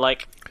not quite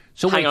like...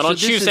 on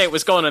Tuesday it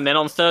was gone, and then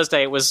on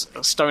Thursday it was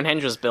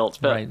Stonehenge was built.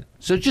 But... Right.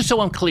 So just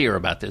so I'm clear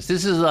about this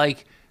is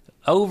like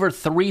over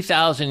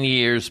 3,000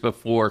 years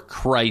before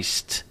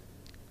Christ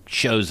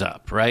shows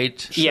up,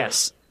 right?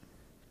 Yes.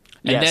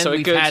 And then so we've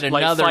a good, had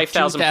another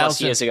 5,000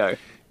 plus years ago.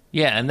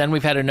 Yeah, and then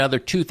we've had another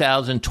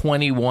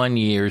 2,021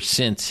 years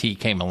since he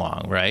came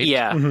along, right?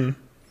 Yeah. Mm-hmm.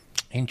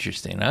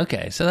 Interesting.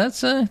 Okay, so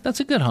that's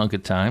a good hunk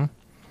of time.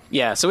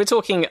 Yeah, so we're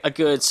talking a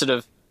good sort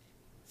of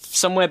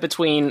somewhere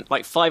between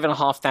like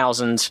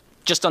 5,500,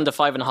 just under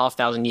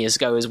 5,500 years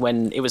ago is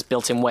when it was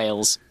built in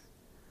Wales,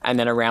 and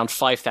then around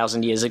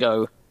 5,000 years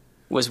ago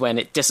was when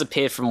it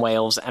disappeared from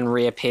Wales and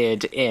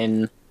reappeared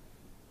in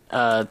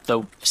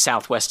the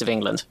southwest of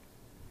England.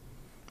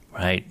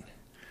 Right.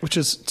 Which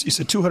is, you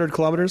said 200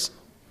 kilometers?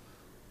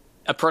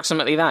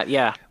 Approximately that,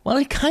 yeah. Well,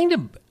 it kind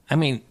of, I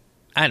mean,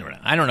 I don't know.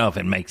 I don't know if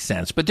it makes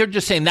sense, but they're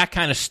just saying that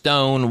kind of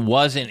stone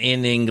wasn't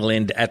in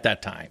England at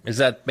that time. Is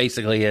that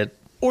basically it?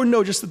 Or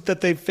no, just that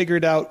they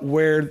figured out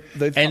where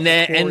they and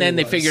then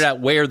they figured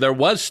out where there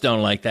was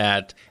stone like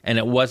that, and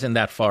it wasn't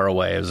that far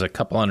away. It was a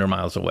couple hundred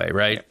miles away,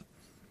 right?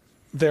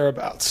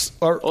 Thereabouts.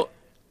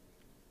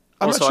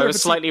 I'm not sure I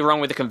was slightly wrong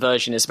with the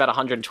conversion. It's about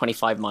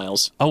 125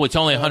 miles. Oh, it's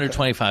only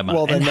 125 miles.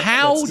 Well, then and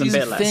how that's do you a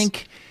bit less.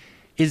 think,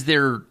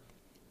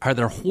 are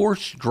there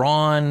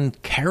horse-drawn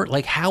carrot?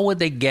 Like, how would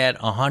they get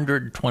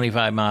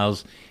 125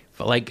 miles?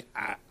 Like,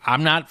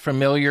 I'm not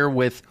familiar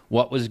with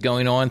what was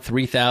going on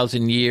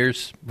 3,000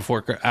 years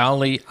before.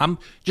 I'm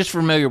just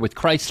familiar with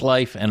Christ's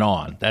life and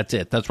on. That's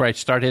it. That's where I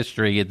start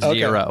history at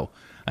zero.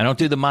 I don't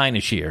do the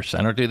minus years.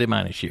 I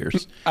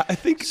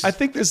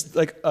think there's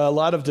like a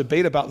lot of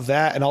debate about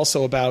that, and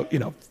also about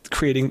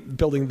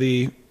building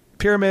the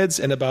pyramids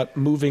and about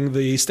moving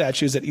the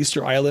statues at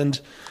Easter Island.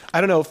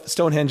 I don't know if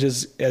Stonehenge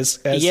is as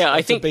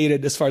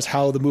debated as far as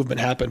how the movement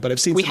happened, but I've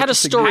seen. We had a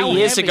story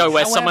years ago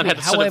where someone had.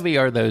 How heavy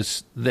are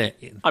those?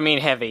 I mean,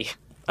 heavy.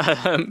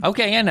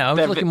 Okay, I know. I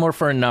was looking more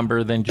for a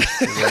number than just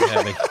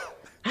heavy.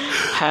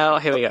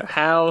 Here we go.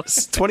 How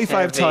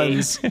 25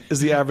 tons is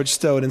the average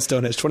stone in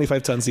Stonehenge.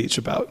 25 tons each,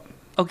 about.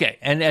 Okay,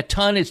 and a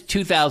ton is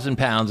 2,000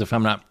 pounds, if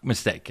I'm not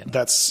mistaken.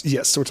 That's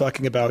yes. So we're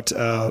talking about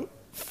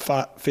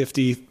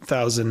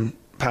 50,000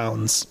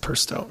 pounds per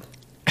stone.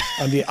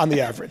 on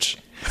the average.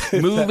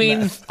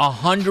 Moving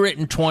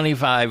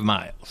 125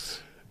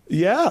 miles.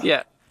 Yeah.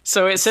 Yeah.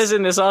 So it says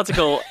in this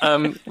article,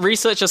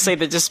 researchers say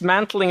the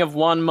dismantling of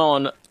one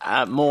Morn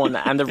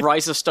and the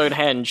rise of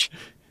Stonehenge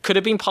could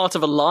have been part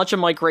of a larger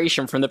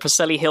migration from the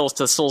Preseli Hills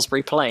to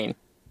Salisbury Plain.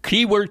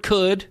 Keyword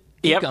could.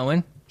 Keep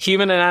going.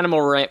 Human and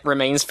animal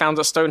remains found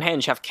at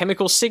Stonehenge have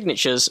chemical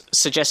signatures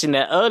suggesting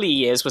their early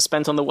years were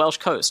spent on the Welsh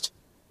coast.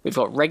 We've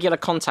got regular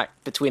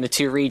contact between the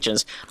two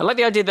regions. I like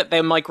the idea that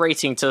they're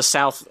migrating to the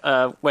south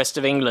west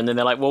of England, and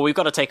they're like, well, we've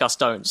got to take our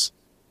stones.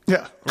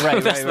 Yeah.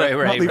 Right. That's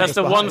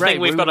the one thing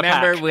we've got to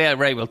pack.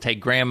 We'll take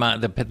Grandma,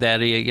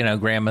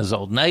 Grandma's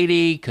old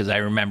nightie, because I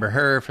remember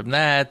her from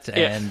that,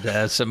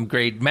 and some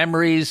great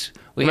memories.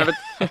 Remember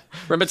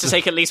to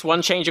take at least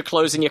one change of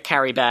clothes in your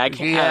carry bag.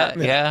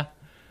 Yeah.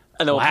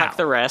 And then we'll pack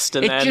the rest.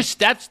 And then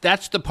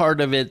that's the part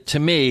of it to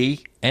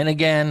me. And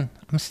again,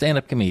 I'm a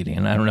stand-up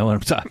comedian. I don't know what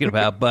I'm talking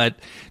about, but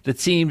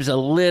that seems a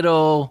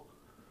little.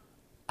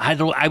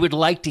 I would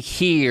like to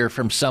hear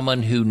from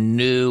someone who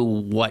knew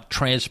what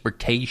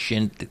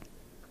transportation,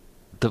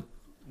 the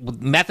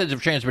methods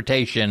of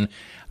transportation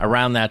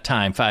around that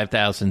time,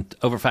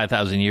 over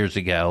 5,000 years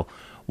ago,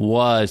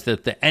 was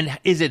that and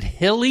is it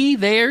hilly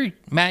there,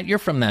 Matt? You're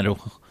from that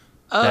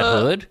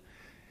hood.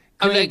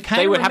 I mean,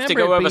 they would have to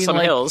go over some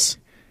hills.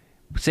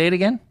 Say it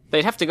again?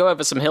 They'd have to go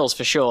over some hills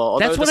for sure.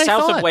 Although That's what the I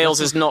south thought. of Wales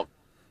is not.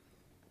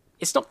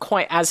 It's not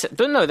quite as.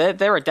 But no,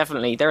 there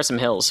are some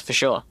hills for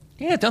sure.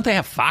 Yeah, don't they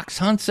have fox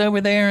hunts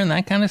over there and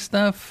that kind of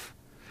stuff?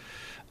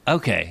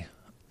 Okay,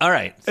 all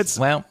right.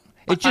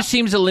 It just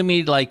seems to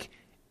me like.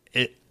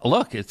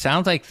 Look, it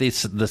sounds like the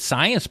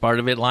science part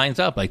of it lines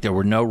up. Like there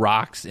were no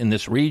rocks in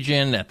this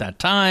region at that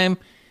time.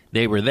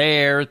 They were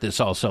there.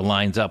 This also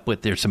lines up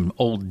with there's some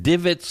old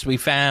divots we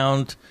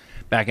found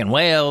back in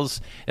Wales.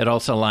 It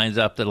also lines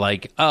up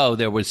that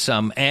there was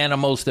some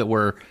animals that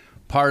were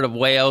part of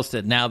Wales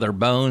that now their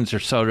bones are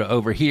sort of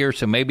over here.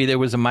 So maybe there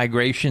was a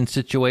migration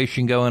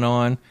situation going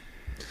on.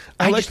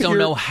 I just don't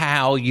know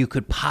how you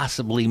could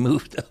possibly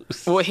move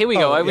those. Well, here we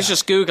go. I was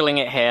just Googling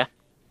it here.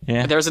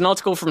 Yeah. There's an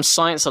article from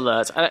Science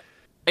Alert.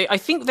 I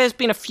think there's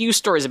been a few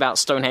stories about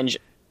Stonehenge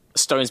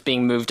stones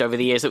being moved over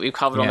the years that we've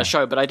covered on the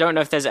show, but I don't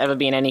know if there's ever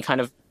been any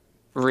kind of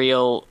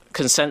real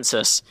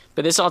consensus.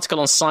 But this article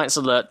on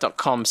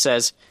sciencealert.com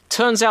says,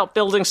 turns out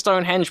building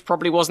Stonehenge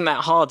probably wasn't that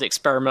hard,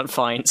 experiment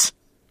finds.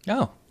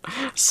 Oh.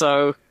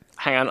 So,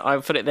 hang on, I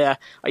put it there.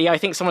 Yeah, I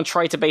think someone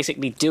tried to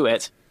basically do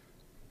it.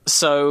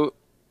 So,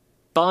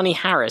 Barney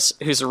Harris,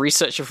 who's a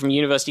researcher from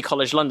University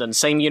College London,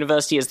 same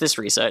university as this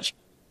research,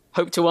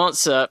 hoped to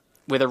answer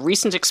with a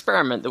recent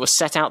experiment that was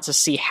set out to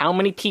see how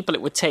many people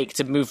it would take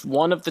to move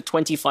one of the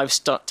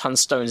 25-ton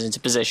stones into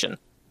position.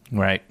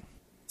 Right.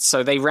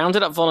 So they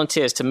rounded up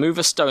volunteers to move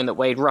a stone that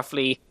weighed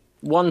roughly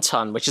 1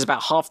 ton, which is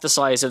about half the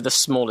size of the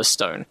smallest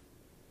stone.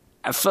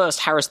 At first,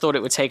 Harris thought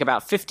it would take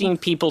about 15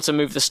 people to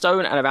move the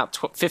stone and about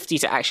 50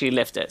 to actually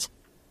lift it.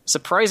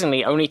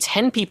 Surprisingly, only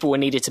 10 people were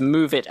needed to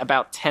move it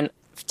about 10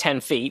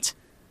 feet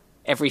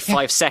every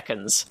 5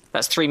 seconds.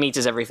 That's 3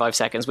 meters every 5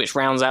 seconds, which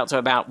rounds out to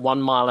about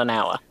 1 mile an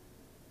hour.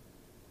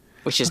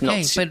 Which is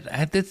not... But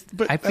I that's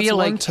feel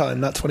like 1 ton,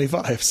 not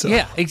 25. So.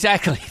 Yeah,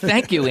 exactly.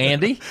 Thank you,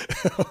 Andy.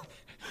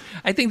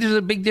 I think there's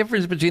a big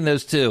difference between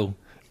those two.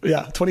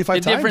 Yeah, 25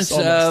 times. The difference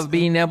almost. of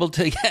being able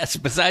to,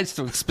 besides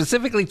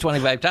specifically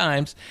 25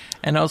 times,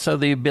 and also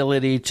the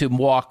ability to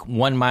walk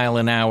 1 mile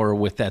an hour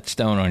with that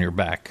stone on your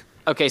back.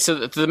 Okay,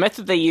 so the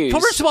method they use...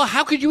 First of all,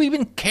 how could you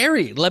even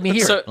carry it? Let me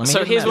hear it.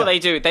 So here's what they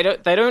do. They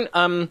don't.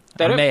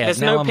 There's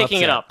no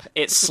picking it up.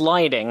 It's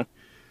sliding,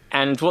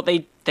 and what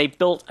they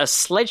built a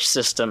sledge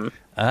system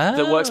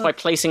that works by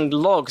placing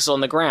logs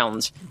on the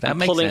ground. That and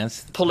makes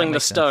sense. Pulling the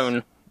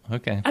stone.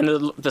 Okay. And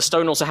the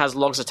stone also has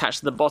logs attached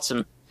to the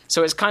bottom.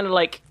 So it's kind of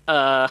like...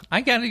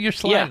 I got it, your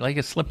slide, like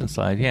a slip and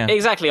slide, yeah.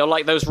 Exactly, or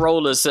like those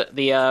rollers at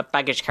the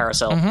baggage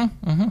carousel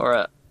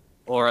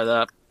or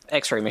the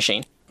X-ray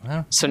machine.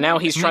 Well, so now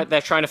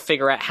they're trying to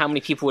figure out how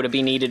many people would have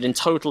been needed in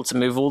total to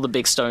move all the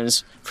big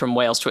stones from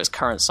Wales to its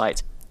current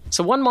site.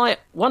 So 1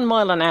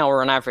 mile an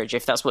hour on average,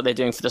 if that's what they're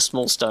doing for the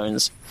small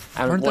stones.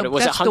 And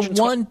that's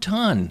the 1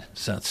 ton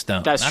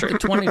stone, that's not true. the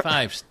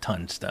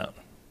 25-ton stone.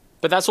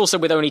 But that's also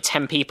with only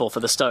 10 people for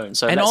the stone.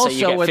 So and let's also, say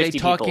you get 50 are they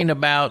talking people.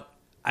 about...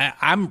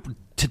 I'm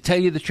to tell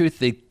you the truth,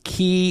 the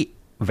key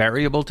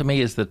variable to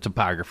me is the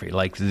topography,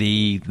 like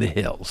the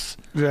hills.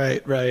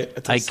 Right.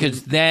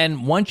 Because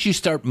then once you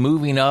start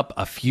moving up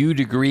a few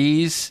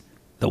degrees,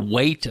 the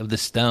weight of the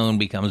stone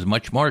becomes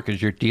much more because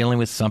you're dealing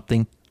with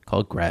something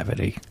called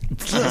gravity.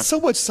 There's so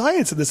much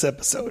science in this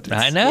episode.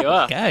 I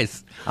know,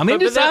 guys. I'm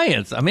into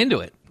science. I'm into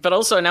it. But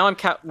also now I'm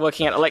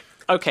working at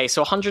okay,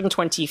 so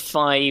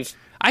 125.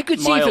 I could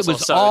see if it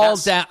was all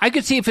down. I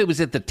could see if it was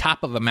at the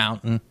top of a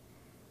mountain.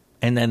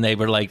 And then they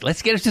were like,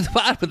 let's get it to the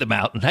bottom of the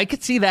mountain. I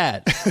could see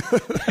that.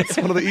 That's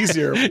one of the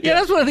easier.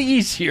 That's one of the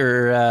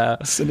easier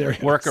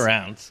scenarios.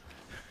 workarounds.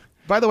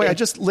 By the way, I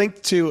just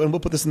linked to, and we'll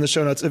put this in the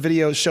show notes, a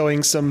video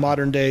showing some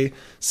modern-day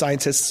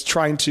scientists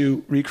trying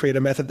to recreate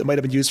a method that might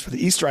have been used for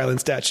the Easter Island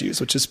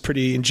statues, which is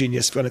pretty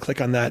ingenious if you want to click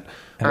on that,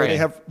 where they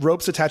have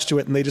ropes attached to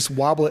it and they just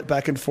wobble it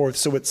back and forth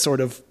so it sort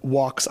of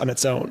walks on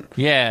its own.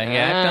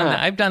 Yeah.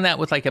 I've done that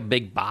with like a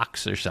big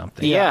box or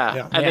something.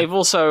 Yeah. And they've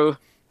also...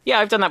 Yeah,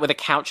 I've done that with a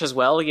couch as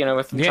well. You know,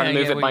 if you're trying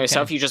to move it by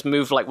yourself, you just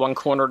move like one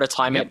corner at a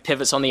time and it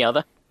pivots on the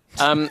other.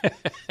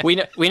 We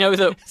know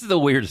that... This is the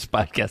weirdest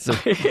podcast.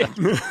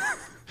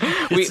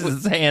 This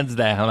is hands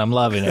down. I'm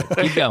loving it.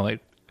 Keep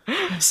going.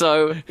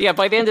 So, yeah,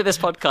 by the end of this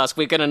podcast,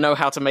 we're going to know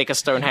how to make a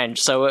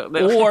Stonehenge. So,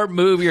 or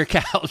move your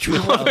couch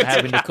without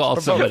having to call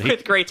somebody.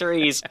 With greater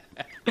ease.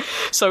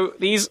 So,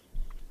 these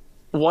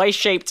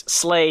Y-shaped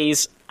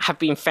sleighs have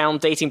been found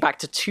dating back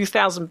to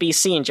 2000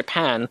 BC in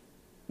Japan,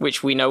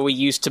 which we know were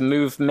used to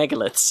move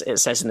megaliths, it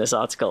says in this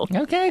article.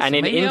 Okay. And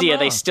in India,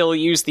 they still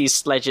use these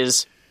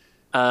sledges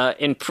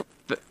in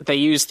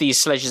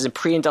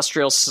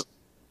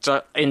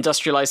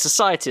pre-industrialized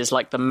societies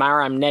like the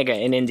Maram Nagar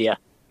in India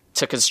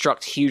to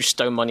construct huge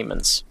stone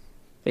monuments.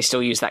 They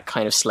still use that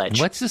kind of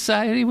sledge. What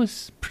society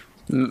was?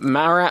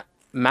 Maram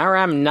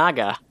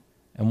Nagar.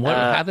 And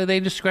how do they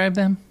describe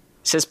them?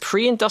 It says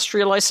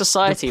pre-industrialized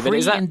society.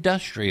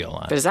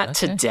 Pre-industrialized. But is that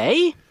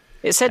today?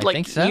 It said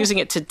using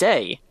it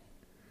today.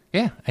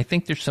 Yeah, I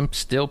think there's some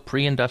still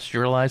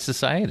pre-industrialized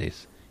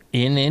societies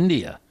in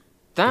India.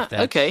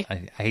 Okay.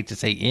 I hate to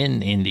say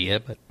in India,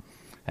 but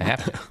I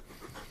have to.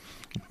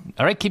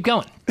 All right, keep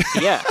going.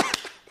 Yeah.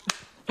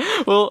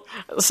 Well,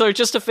 so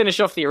just to finish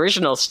off the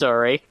original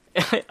story,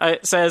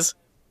 it says,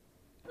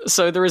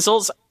 so the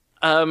results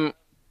add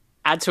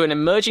to an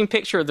emerging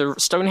picture of the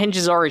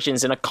Stonehenge's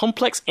origins in a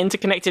complex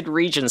interconnected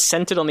region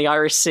centered on the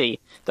Irish Sea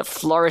that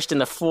flourished in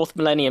the 4th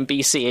millennium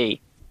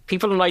BCE.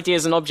 People and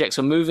ideas and objects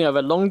were moving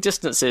over long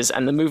distances,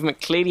 and the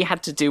movement clearly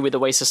had to do with the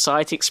way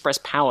society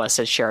expressed power,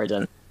 says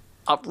Sheridan.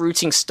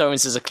 Uprooting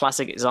stones is a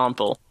classic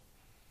example.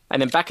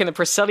 And then back in the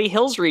Preseli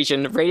Hills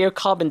region,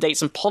 radiocarbon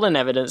dates and pollen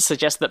evidence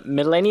suggest that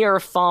millennia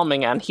of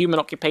farming and human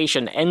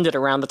occupation ended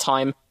around the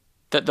time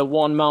that the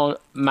One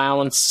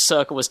Mound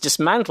Circle was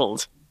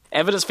dismantled.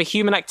 Evidence for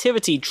human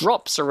activity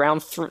drops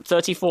around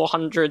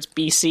 3400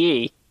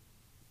 BCE.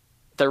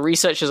 The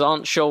researchers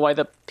aren't sure why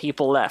the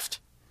people left.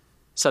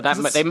 So that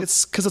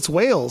it's because it's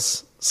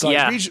Wales. So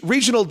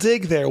regional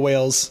dig there,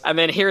 Wales. And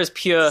then here is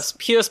pure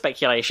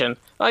speculation.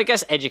 I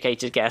guess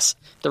educated guess.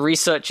 The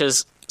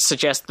researchers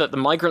suggest that the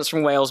migrants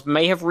from Wales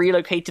may have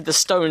relocated the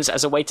stones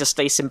as a way to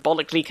stay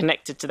symbolically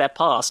connected to their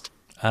past,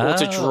 or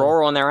to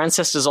draw on their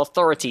ancestors'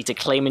 authority to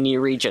claim a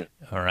new region.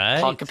 All right.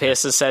 Parker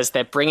Pearson says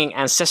they're bringing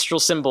ancestral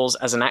symbols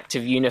as an act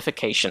of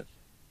unification.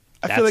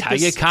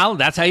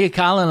 That's how you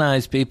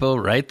colonize people,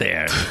 right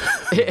there.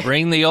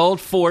 Bring the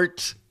old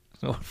fort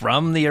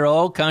from your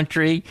old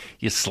country,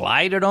 you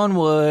slide it on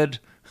wood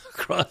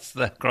across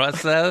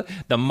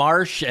the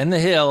marsh and the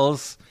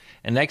hills,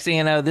 and next thing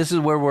you know, this is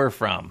where we're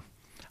from.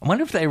 I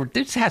wonder if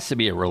this has to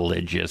be a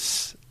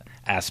religious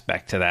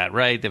aspect to that,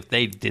 right? If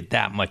they did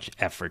that much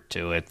effort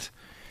to it.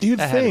 You'd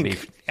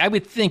think. I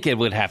would think it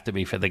would have to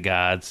be for the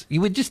gods. You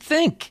would just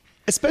think.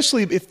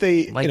 Especially if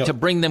they... to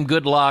bring them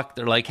good luck.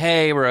 They're like,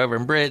 hey, we're over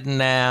in Britain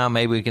now.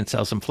 Maybe we can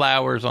sell some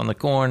flowers on the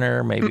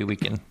corner. Maybe we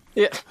can...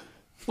 Yeah.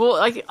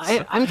 Well,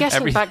 I'm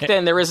guessing back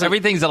then there isn't...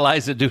 Everything's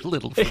Eliza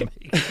Doolittle for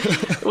me.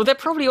 Well, there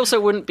probably also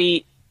wouldn't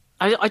be...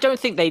 I don't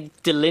think they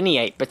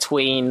delineate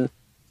between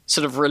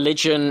sort of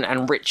religion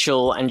and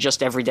ritual and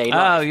just everyday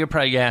life. Oh, you're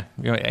probably... Yeah,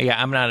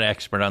 I'm not an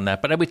expert on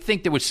that. But I would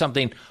think there was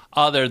something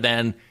other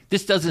than...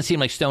 This doesn't seem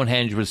like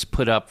Stonehenge was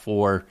put up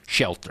for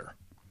shelter.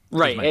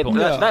 Right.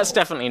 That's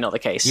definitely not the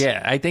case.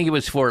 Yeah, I think it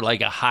was for like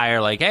a higher,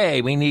 like,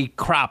 hey, we need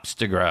crops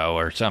to grow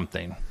or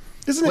something.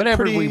 Isn't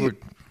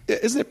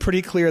it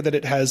pretty clear that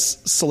it has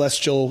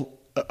celestial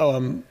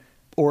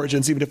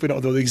origins, even if we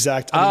don't know the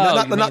exact...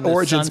 not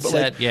origins,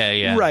 sunset, but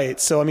like... Right.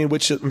 So, I mean,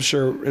 which I'm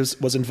sure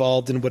was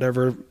involved in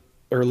whatever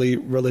early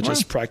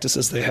religious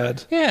practices they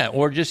had. Yeah,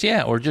 or just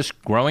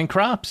growing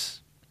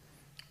crops.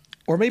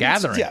 Or maybe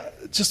gathering.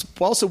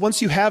 So once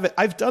you have it,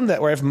 I've done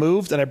that where I've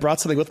moved and I brought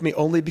something with me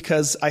only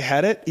because I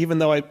had it, even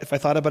though if I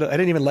thought about it, I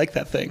didn't even like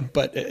that thing,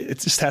 but it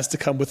just has to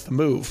come with the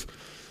move.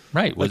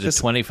 Right. Was it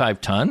 25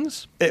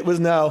 tons? It was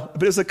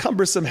but it was a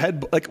cumbersome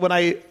head. Like when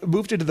I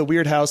moved into the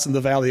weird house in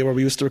the valley where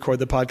we used to record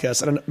the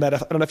podcast, Matt, I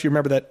don't know if you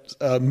remember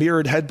that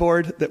mirrored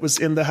headboard that was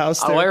in the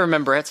house there. Oh, I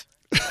remember it.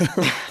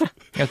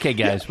 Okay,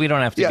 guys, we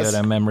don't have to go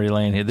down memory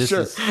lane here. This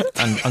is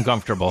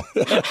uncomfortable.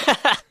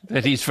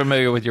 That he's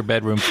familiar with your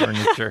bedroom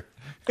furniture.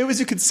 It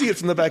was, you could see it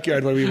from the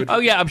backyard when we would... Oh,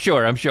 yeah, I'm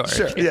sure.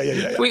 Sure,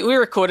 yeah. We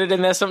recorded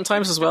in there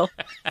sometimes as well.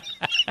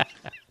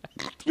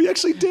 We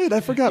actually did.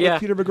 I forgot with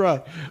Peter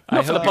McGraw.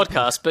 Not for the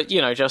podcast, but,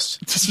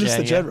 just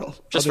the general.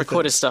 Just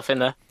recorded stuff in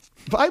there.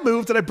 But I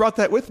moved and I brought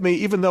that with me,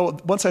 even though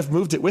once I've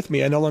moved it with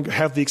me, I no longer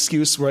have the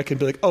excuse where I can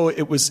be like, oh,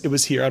 it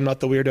was here. I'm not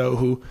the weirdo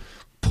who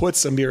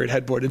puts a mirrored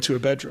headboard into a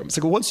bedroom. It's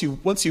like, well,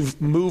 once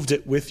you've moved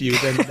it with you,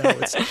 then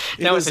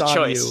now it's a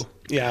choice. You.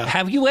 Yeah.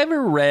 Have you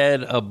ever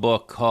read a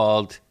book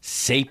called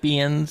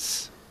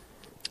Sapiens?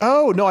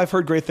 Oh, no, I've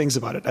heard great things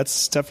about it.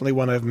 That's definitely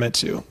one I've meant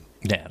to.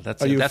 Yeah,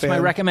 that's you a my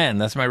fan?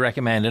 recommend. That's my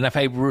recommend. And if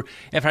I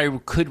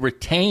could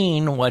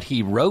retain what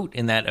he wrote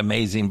in that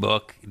amazing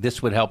book,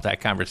 this would help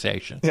that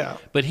conversation. Yeah.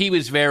 But he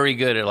was very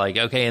good at like,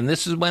 okay, and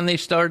this is when they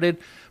started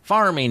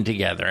farming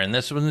together, and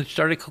this is when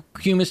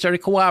humans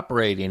started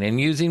cooperating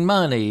and using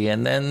money,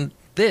 and then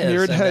this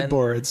Mirrored and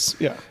headboards.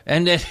 Yeah.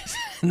 and then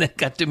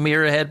got to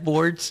mirror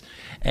headboards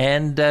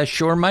and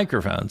Shure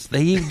microphones.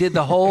 He did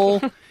the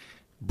whole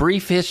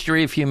brief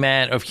history of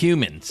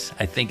humans,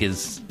 I think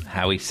is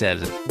how he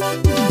says it.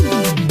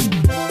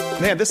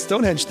 Man, this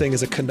Stonehenge thing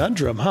is a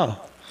conundrum, huh?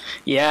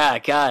 Yeah,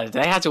 God,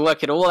 they had to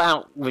work it all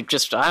out with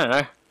just, I don't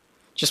know,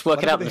 just work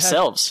it Whatever out they had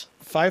themselves.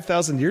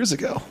 5,000 years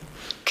ago.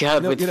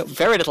 God, with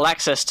very little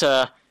access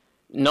to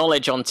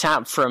knowledge on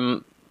tap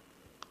from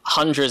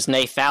hundreds,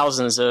 nay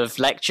thousands of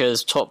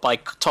lectures taught by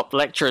top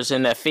lecturers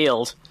in their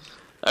field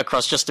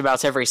across just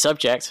about every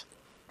subject.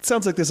 It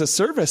sounds like there's a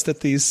service that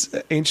these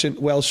ancient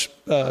Welsh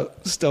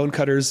stone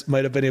cutters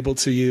might have been able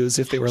to use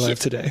if they were alive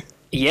today.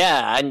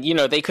 Yeah, and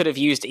they could have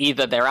used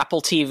either their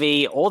Apple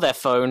TV or their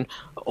phone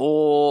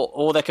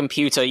or their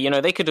computer.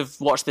 They could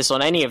have watched this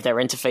on any of their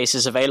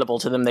interfaces available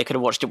to them. They could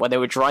have watched it while they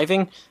were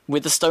driving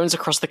with the stones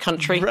across the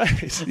country.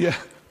 Right, yeah.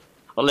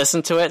 Or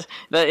listen to it.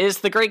 That is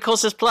the Great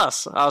Courses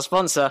Plus, our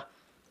sponsor.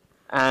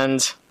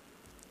 And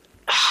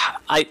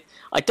I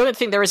don't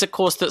think there is a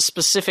course that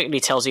specifically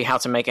tells you how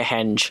to make a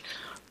henge,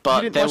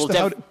 but You there didn't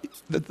will watch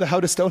the How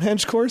to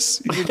Stonehenge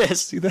course? You didn't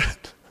see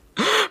that?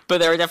 But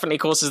there are definitely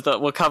courses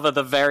that will cover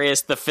the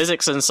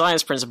physics and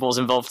science principles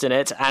involved in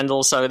it, and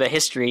also the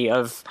history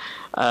of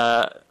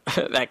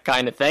that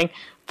kind of thing.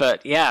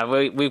 But yeah,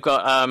 we've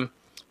got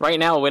right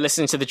now we're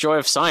listening to The Joy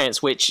of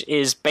Science, which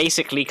is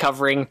basically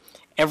covering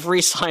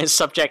every science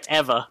subject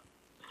ever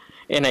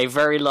in a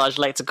very large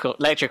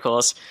lecture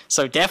course.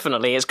 So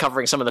definitely it's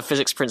covering some of the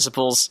physics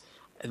principles,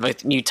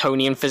 like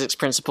Newtonian physics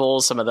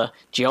principles, some of the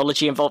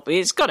geology involved.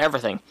 It's got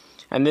everything.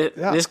 And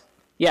this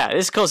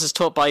course is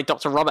taught by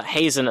Dr. Robert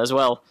Hazen as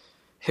well,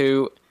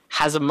 who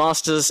has a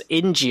master's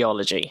in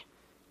geology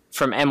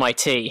from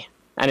MIT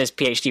and his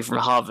PhD from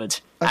Harvard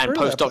and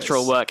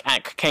postdoctoral work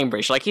at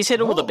Cambridge. Like, he's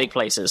hit all the big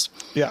places.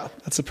 Yeah,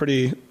 that's a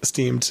pretty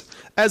esteemed.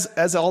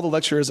 As all the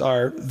lecturers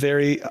are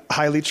very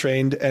highly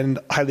trained and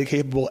highly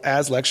capable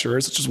as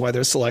lecturers, which is why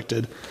they're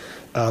selected.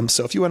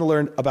 So if you want to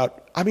learn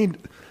about,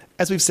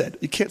 as we've said,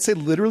 you can't say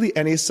literally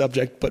any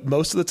subject, but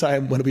most of the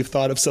time when we've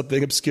thought of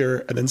something obscure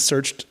and then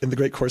searched in the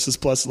Great Courses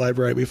Plus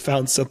library, we've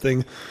found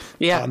something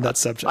on that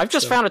subject. I've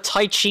just found a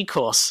Tai Chi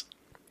course.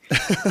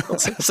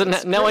 So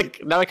now I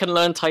can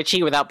learn Tai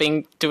Chi without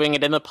doing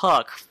it in the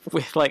park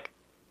with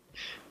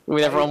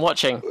everyone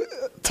watching.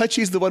 Tai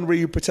Chi is the one where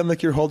you pretend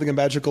like you're holding a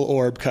magical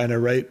orb, kind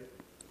of, right?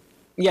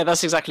 Yeah,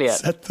 that's exactly it. Is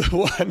that the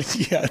one?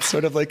 Yeah, it's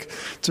sort of like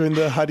doing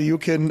the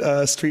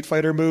Hadouken Street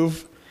Fighter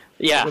move.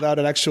 Yeah. Without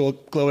an actual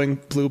glowing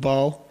blue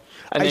ball.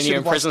 And then you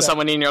imprison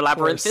someone in your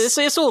labyrinth.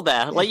 It's all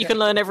there. You can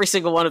learn every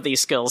single one of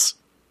these skills.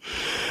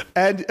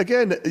 And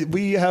again,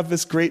 we have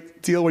this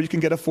great deal where you can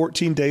get a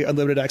 14-day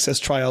unlimited access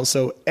trial.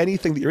 So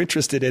anything that you're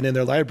interested in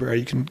their library,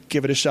 you can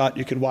give it a shot.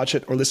 You can watch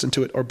it or listen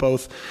to it or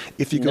both.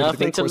 If you go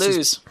Nothing to the to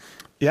lose.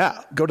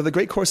 Yeah. Go to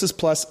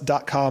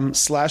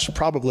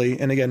thegreatcoursesplus.com/probably.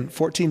 And again,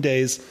 14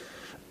 days,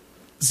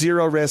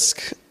 zero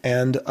risk,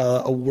 and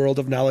a world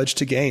of knowledge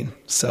to gain.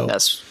 So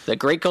that's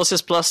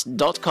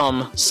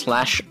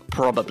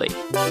thegreatcoursesplus.com/probably.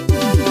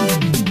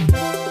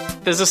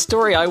 There's a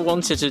story I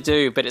wanted to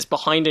do, but it's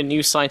behind a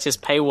New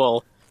Scientist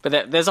paywall.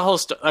 But there's a whole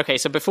okay,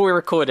 so before we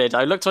recorded,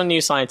 I looked on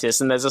New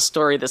Scientist, and there's a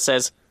story that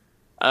says,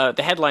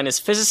 the headline is,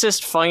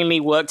 "Physicist finally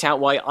worked out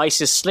why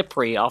ice is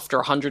slippery after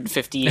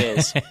 150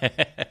 years."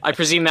 I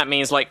presume that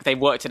means they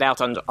worked it out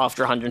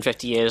after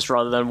 150 years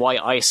rather than why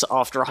ice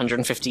after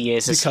 150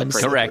 years is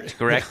slippery. Correct.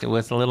 It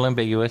was a little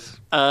ambiguous.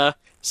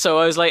 So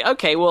I was like,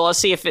 okay, well, I'll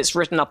see if it's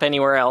written up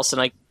anywhere else,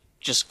 and I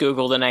just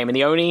Googled the name, and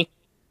the only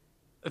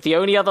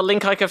other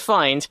link I could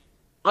find,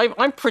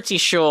 I'm pretty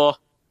sure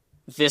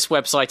this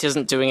website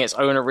isn't doing its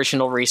own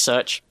original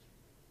research.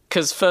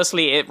 Because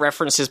firstly, it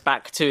references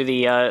back to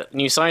the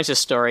New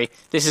Scientist story.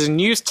 This is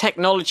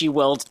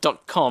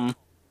newstechnologyworld.com,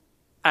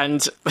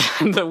 and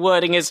the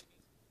wording is,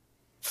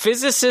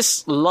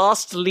 "Physicists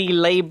lastly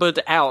labored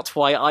out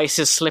why ice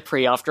is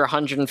slippery after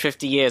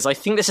 150 years." I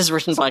think this is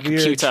written by a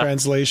computer. Weird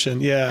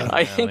translation, yeah.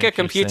 I think a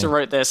computer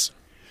wrote this.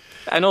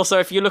 And also,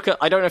 if you look at,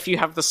 I don't know if you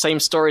have the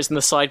same stories in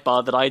the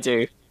sidebar that I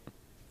do,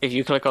 if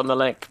you click on the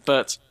link,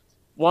 but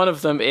one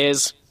of them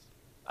is,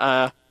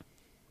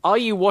 are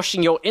you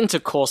washing your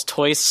intercourse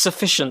toys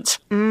sufficient?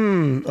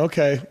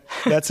 Okay.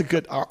 That's a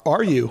good...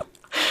 Are you?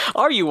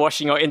 Are you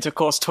washing your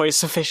intercourse toys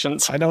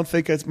sufficient? I don't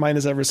think mine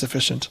is ever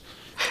sufficient.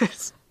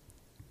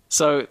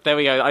 So, there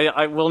we go.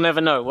 I will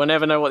never know. We'll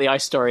never know what the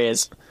ice story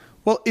is.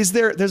 Well,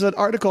 there's an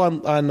article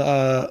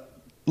on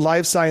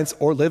Live Science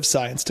or Live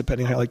Science,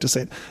 depending how you like to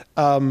say it,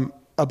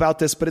 about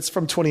this, but it's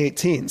from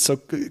 2018. So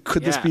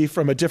could this be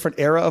from a different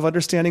era of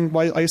understanding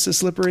why ice is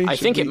slippery? I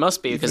think it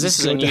must be, because this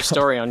is a new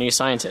story on New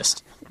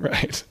Scientist.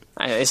 Right.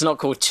 It's not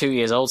called 2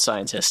 Years Old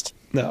Scientist.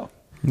 No,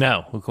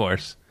 of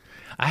course.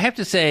 I have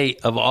to say,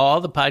 of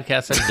all the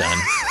podcasts I've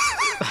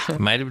done, I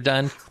might have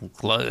done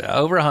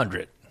over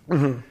 100.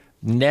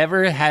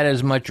 Never had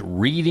as much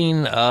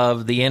reading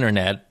of the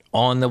internet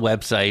on the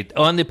website,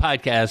 on the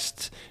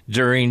podcast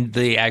during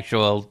the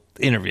actual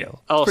interview.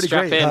 Oh, pretty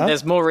strap great, in. huh?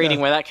 There's more reading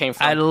where that came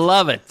from. I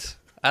love it.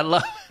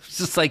 It's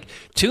just like,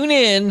 tune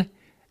in,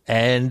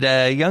 and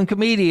young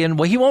comedian,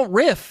 well, he won't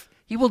riff.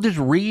 He will just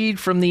read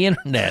from the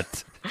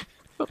internet.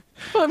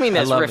 Well, I mean,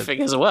 there's love it.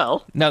 riffing as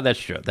well. No, that's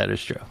true. That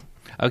is true.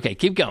 Okay,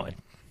 keep going.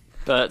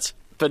 But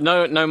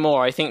no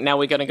more. I think now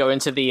we're going to go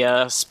into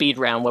the speed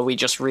round where we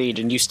just read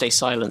and you stay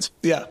silent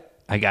Yeah.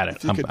 I got it.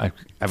 could- I've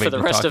for been the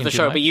rest of talking the too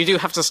show. much. But you do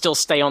have to still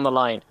stay on the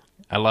line.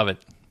 I love it.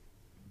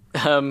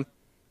 I'm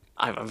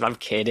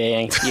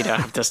kidding. You don't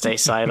have to stay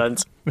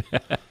silent.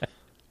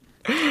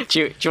 Do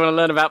you want to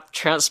learn about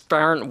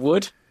transparent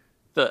wood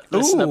that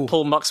listener Ooh.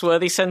 Paul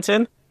Muxworthy sent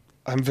in?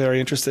 I'm very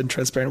interested in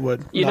transparent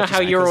wood. You know Not how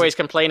just you're because always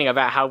complaining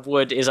about how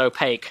wood is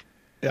opaque.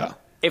 Yeah.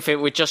 If it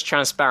were just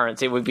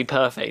transparent, it would be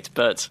perfect.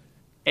 But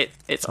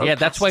it's Yeah,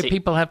 that's why opacity.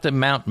 people have to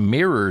mount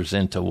mirrors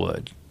into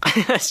wood.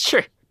 That's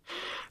true.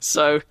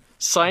 So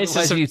scientists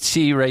Otherwise, have, you'd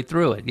see right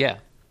through it. Yeah.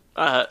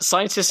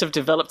 scientists have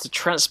developed a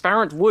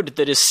transparent wood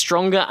that is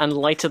stronger and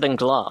lighter than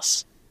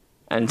glass.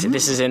 And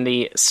this is on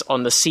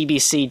the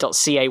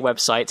cbc.ca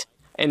website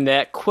in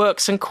their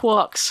quirks and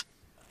quarks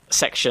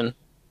section.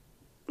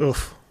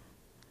 Oof.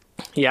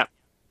 Yeah.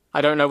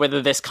 I don't know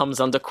whether this comes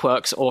under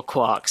quirks or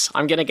quarks.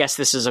 I'm going to guess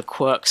this is a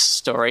quirks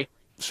story.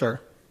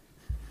 Sure.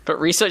 But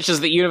researchers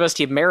at the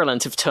University of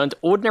Maryland have turned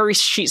ordinary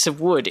sheets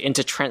of wood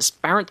into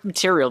transparent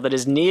material that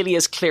is nearly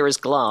as clear as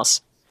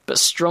glass, but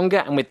stronger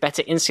and with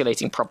better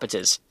insulating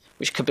properties,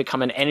 which could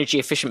become an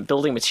energy-efficient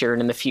building material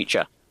in the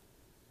future.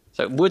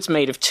 So wood's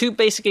made of two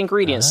basic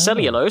ingredients,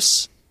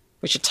 cellulose,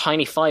 which are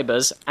tiny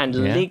fibers, and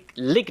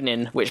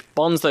lignin, which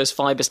bonds those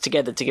fibers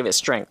together to give it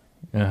strength.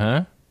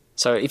 Uh-huh.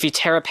 So if you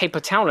tear a paper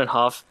towel in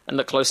half and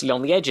look closely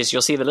on the edges,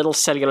 you'll see the little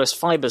cellulose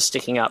fibers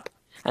sticking up.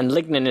 And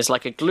lignin is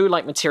like a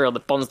glue-like material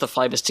that bonds the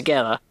fibers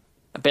together,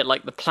 a bit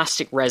like the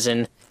plastic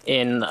resin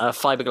in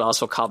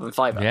fiberglass or carbon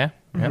fiber. Yeah.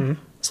 Yeah.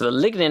 So the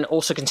lignin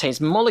also contains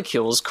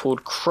molecules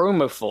called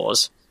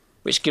chromophores,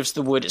 which gives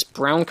the wood its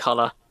brown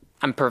color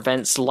and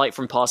prevents light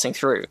from passing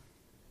through.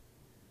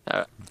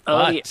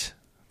 But,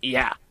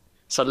 Yeah.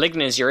 So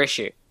lignin is your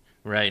issue.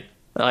 right.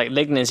 Like,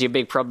 lignin is your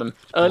big problem.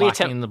 Early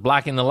attempt...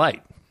 Blocking the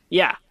light.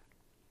 Yeah.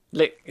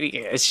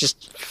 It's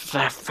just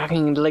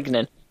fucking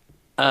lignin.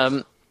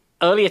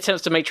 Early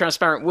attempts to make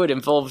transparent wood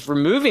involved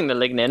removing the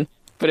lignin,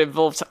 but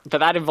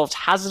that involved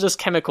hazardous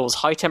chemicals,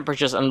 high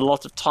temperatures, and a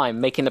lot of time,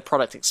 making the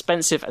product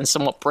expensive and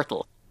somewhat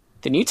brittle.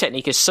 The new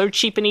technique is so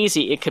cheap and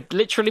easy, it could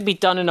literally be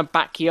done in a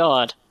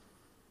backyard.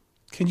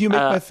 Can you make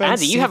my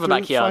fence Andy, you have a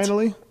see-through backyard.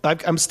 finally?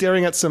 I'm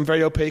staring at some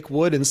very opaque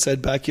wood in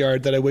said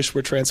backyard that I wish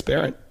were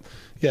transparent.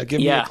 Yeah, give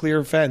me a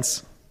clear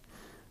fence.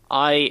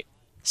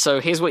 So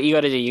here's what you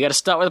got to do. You got to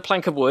start with a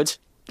plank of wood.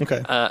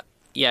 Okay.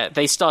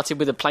 They started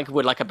with a plank of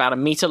wood like about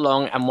 1 meter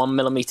long and 1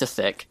 millimeter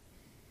thick.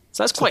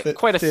 So that's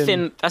quite a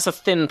thin. That's a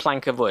thin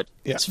plank of wood.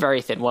 Yeah. It's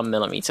very thin, 1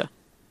 millimeter.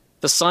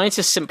 The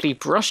scientists simply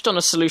brushed on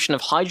a solution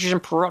of hydrogen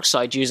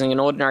peroxide using an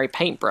ordinary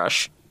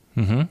paintbrush.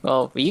 Mm-hmm.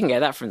 Well, you can get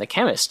that from the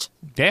chemist.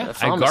 Yeah, The I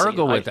pharmacy.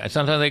 gargle with that.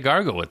 Sometimes I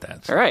gargle with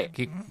that. All right.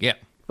 Yeah.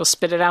 We'll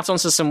spit it out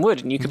onto some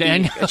wood, and you could I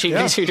be know.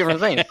 achieving two different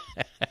things.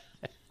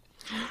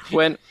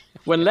 When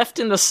left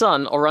in the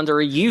sun or under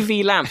a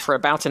UV lamp for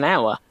about an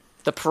hour,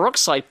 the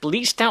peroxide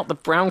bleached out the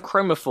brown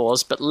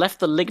chromophores but left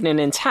the lignin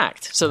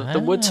intact, so that the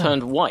wood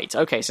turned white.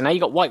 Okay, so now you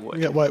got white wood.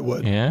 You got white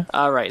wood. Yeah.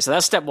 All right, so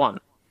that's step one.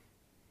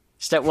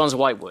 Step one's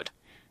white wood.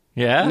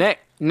 Yeah.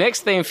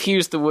 Next, they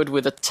infused the wood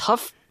with a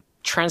tough,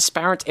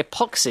 transparent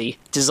epoxy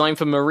designed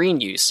for marine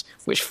use,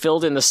 which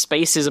filled in the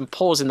spaces and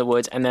pores in the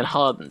wood and then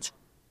hardened.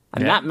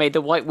 And that made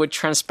the white wood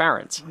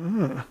transparent.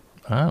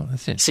 Oh,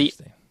 that's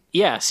interesting.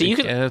 So you You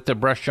could... have to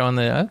brush on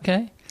the...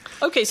 Okay.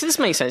 Okay, so this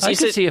makes sense. I You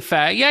can said- see a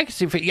fact. Yeah, I can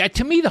see a fact. Yeah,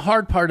 to me, the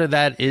hard part of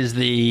that is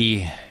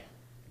the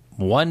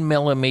 1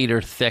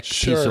 millimeter thick piece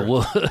Sure. of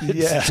wood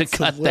Yeah, to it's a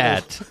cut little-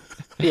 that.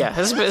 Yeah,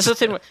 it's a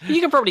thin.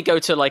 You could probably go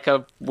to like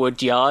a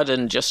wood yard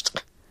and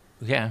just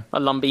Yeah. a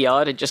lumber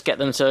yard and just get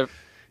them to.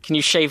 Can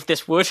you shave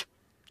this wood?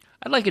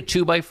 I'd like a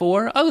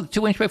 2x4. Oh,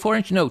 2 inch by 4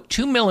 inch? No,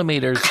 2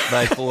 millimeters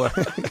by 4.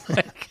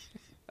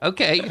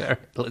 Okay,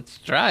 let's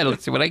try.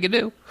 Let's see what I can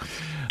do.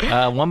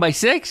 1 by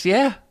 6?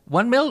 Yeah.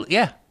 1 mil?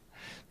 Yeah.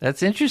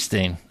 That's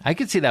interesting. I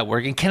could see that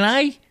working. Can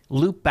I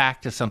loop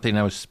back to something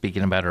I was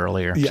speaking about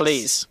earlier? Yes.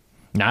 Please.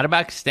 Not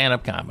about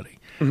stand-up comedy.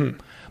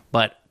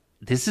 But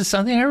this is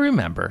something I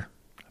remember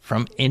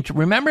from...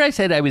 Remember I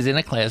said I was in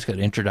a class called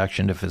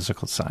Introduction to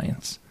Physical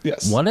Science?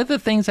 Yes. One of the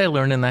things I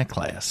learned in that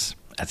class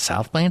at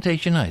South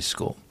Plantation High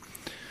School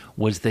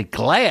was that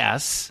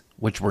glass,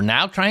 which we're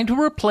now trying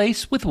to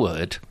replace with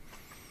wood,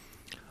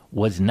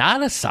 was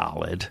not a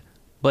solid,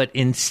 but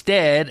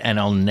instead, and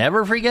I'll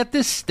never forget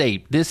this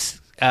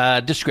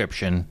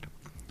description,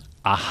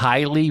 a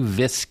highly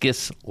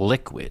viscous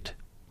liquid.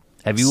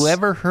 Have you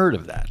ever heard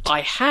of that?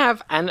 I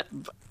have,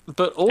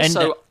 but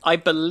also And, I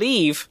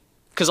believe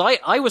because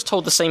I was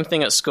told the same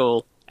thing at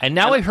school. And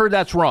now I heard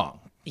that's wrong.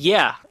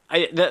 Yeah,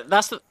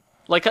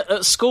 like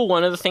at school,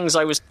 one of the things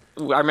I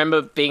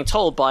remember being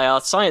told by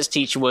our science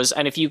teacher was,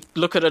 and if you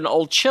look at an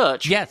old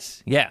church,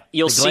 Yes, yeah.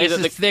 You'll the see glass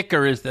that is the-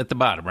 thicker is at the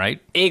bottom, right?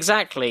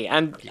 exactly,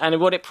 and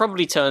what it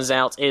probably turns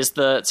out is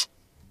that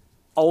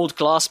old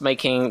glass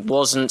making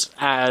wasn't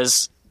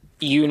as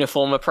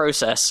uniform a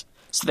process,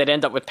 so they'd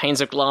end up with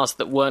panes of glass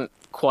that weren't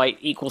quite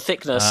equal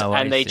thickness, Oh,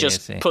 and I they see,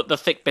 just I see. put the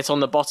thick bit on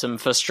the bottom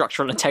for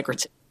structural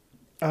integrity.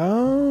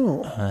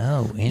 Oh.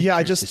 Oh, Yeah,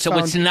 I just so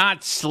found- it's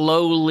not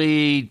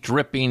slowly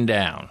dripping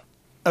down.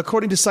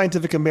 According to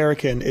Scientific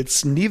American,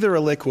 it's neither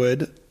a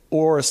liquid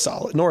or a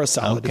solid, nor a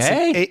solid.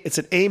 Okay. It's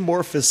an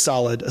amorphous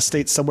solid, a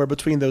state somewhere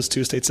between those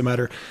two states of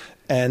matter.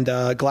 And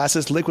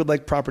glass's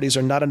liquid-like properties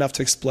are not enough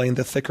to explain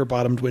the thicker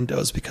bottomed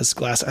windows because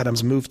glass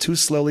atoms move too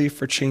slowly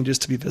for changes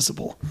to be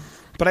visible.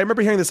 But I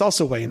remember hearing this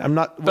also, Wayne. I'm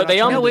not. But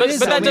they are- we're not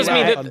but that doesn't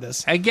mean that- on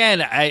this.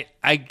 Again, I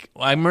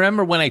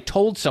remember when I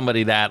told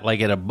somebody that, like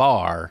at a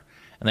bar,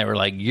 and they were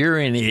like, "You're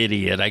an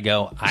idiot." I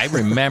go, "I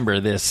remember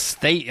this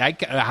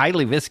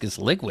highly viscous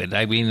liquid.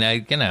 I mean,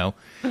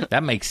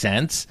 that makes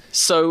sense."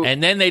 So,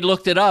 And then they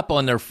looked it up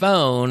on their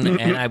phone,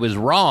 and I was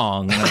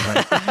wrong. And I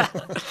was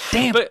like,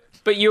 "Damn,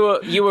 but you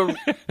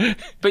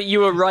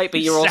were right,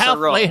 but you're also South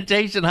wrong.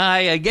 Plantation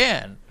High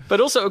again." But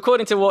also,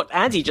 according to what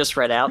Andy just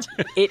read out,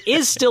 it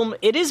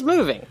is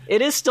moving.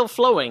 It is still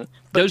flowing,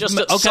 but Those just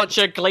mo- at okay. such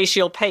a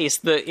glacial pace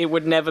that it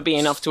would never be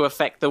enough to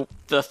affect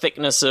the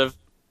thickness of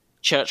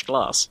church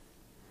glass.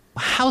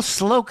 How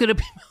slow could it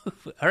be?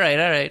 All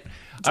right.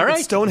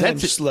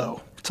 Stonehenge That's-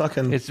 slow. We're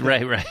talking. It's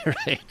right.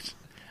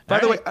 By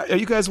the way, are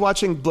you guys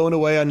watching Blown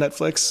Away on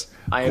Netflix?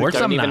 I Of course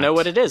don't I'm even not. know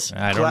what it is.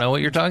 I don't know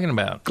what you're talking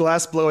about.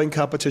 Glass blowing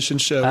competition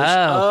shows.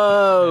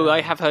 Oh, I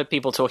have heard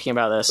people talking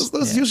about this.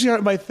 Those usually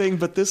aren't my thing,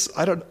 but this,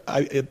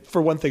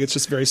 for one thing, it's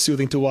just very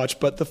soothing to watch.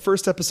 But the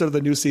first episode of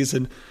the new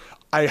season,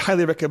 I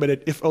highly recommend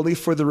it, if only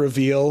for the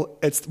reveal.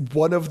 It's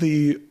one of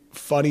the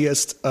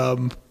funniest.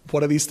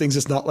 One of these things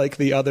is not like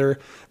the other.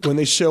 When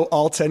they show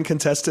all 10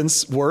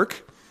 contestants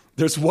work,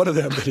 there's one of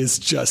them that is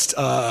just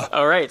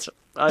All right.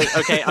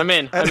 Okay, I'm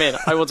in.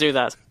 I will do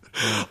that.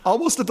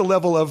 almost at the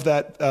level of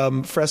that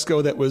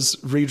fresco that was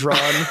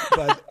redrawn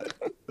by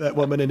that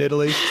woman in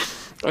Italy.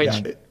 Which,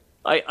 Yeah.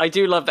 I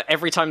do love that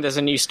every time there's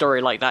a new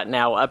story like that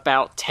now,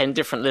 about 10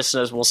 different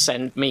listeners will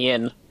send me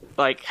in.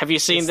 Like, have you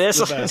seen this?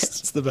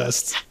 It's the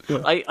best.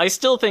 Yeah. I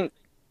still think,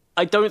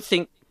 I don't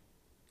think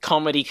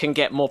comedy can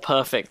get more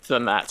perfect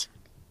than that.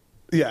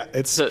 Yeah,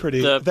 it's The-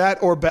 pretty. the-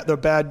 That or the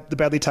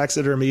badly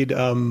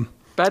taxidermied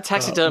Bad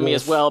taxidermy wolf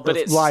as well, but or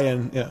it's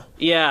lion. Yeah,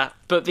 yeah,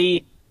 but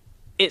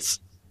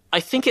I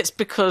think it's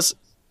because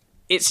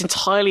it's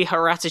entirely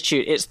her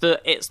attitude. It's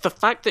the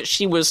fact that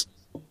she was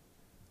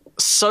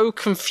so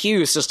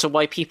confused as to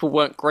why people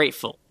weren't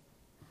grateful.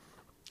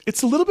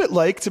 it's a little bit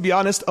like, to be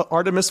honest,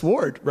 Artemis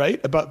Ward, right?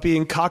 About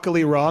being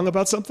cockily wrong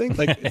about something.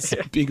 Like it's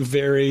being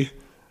very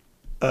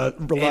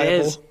reliable. It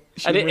is.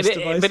 And humorous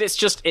device. but it's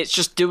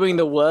just doing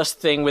the worst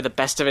thing with the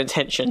best of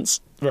intentions,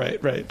 right.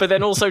 but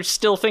then also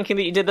still thinking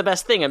that you did the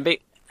best thing,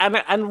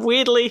 and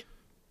weirdly,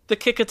 the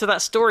kicker to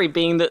that story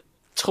being that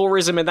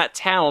tourism in that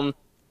town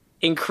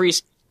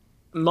increased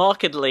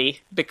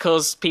markedly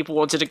because people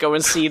wanted to go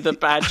and see the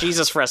bad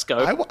Jesus fresco,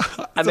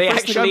 and they the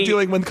first thing I'm actually-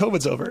 doing when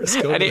COVID's over is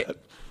go and to that.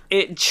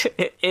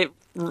 it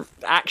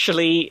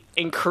actually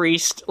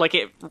increased, like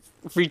it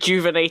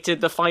rejuvenated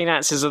the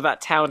finances of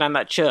that town and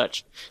that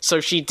church. So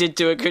she did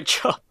do a good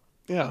job.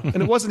 Yeah, and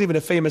it wasn't even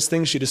a famous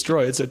thing she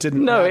destroyed, so it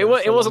didn't. No, matter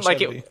it for wasn't like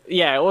longevity.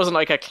 it wasn't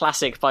like a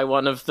classic by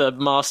one of the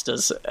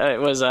masters. It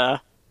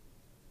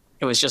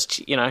was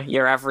just,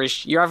 your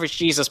average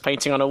Jesus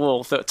painting on a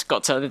wall that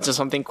got turned into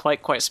something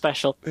quite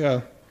special.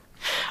 Yeah,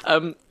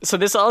 So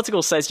this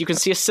article says you can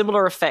see a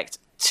similar effect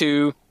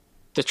to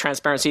the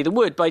transparency of the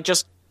wood by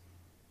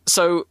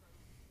so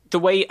the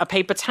way a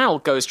paper towel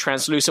goes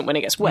translucent when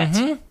it gets wet.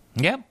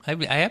 Yep, I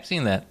have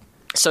seen that.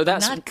 So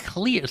that's Not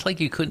clear. It's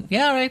like you couldn't.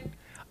 Yeah, all right.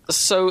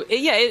 so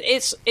yeah,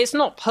 it's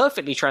not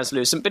perfectly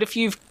translucent, but if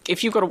you've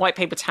got a white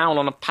paper towel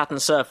on a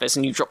patterned surface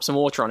and you drop some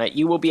water on it,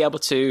 you will be able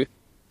to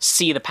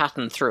see the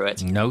pattern through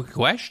it. No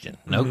question.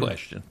 No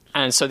question.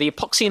 And so the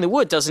epoxy in the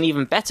wood does an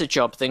even better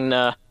job than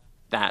the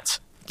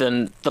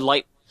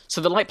light. So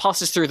the light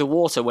passes through the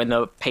water when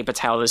the paper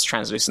towel is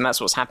translucent.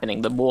 That's what's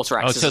happening. The water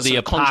acts as a sort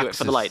of conduit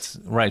for the light.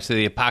 Right, so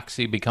the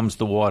epoxy becomes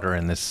the water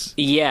in this.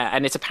 Yeah,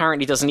 and it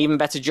apparently does an even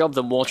better job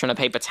than water on a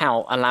paper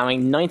towel,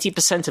 allowing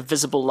 90% of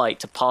visible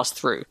light to pass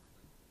through.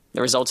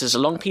 The result is a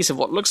long piece of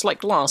what looks like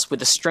glass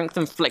with the strength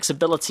and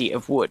flexibility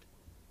of wood.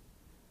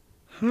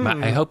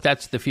 I hope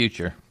that's the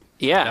future.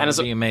 Yeah, That and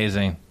would be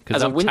amazing.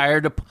 Because as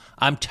a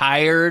I'm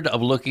tired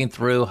of looking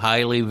through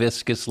highly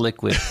viscous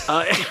liquid.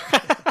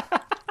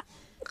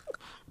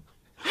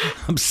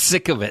 I'm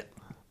sick of it.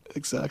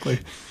 exactly.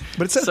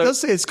 But it does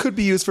say it could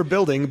be used for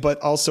building, but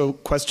also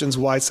questions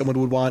why someone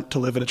would want to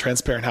live in a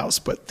transparent house.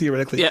 But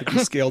theoretically, it could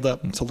be scaled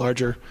up to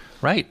larger.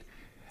 Right.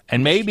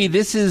 And maybe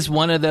this is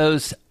one of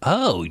those,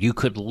 you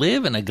could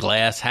live in a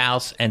glass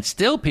house and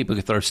still people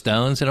could throw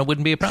stones and it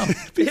wouldn't be a problem.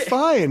 It'd be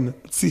fine.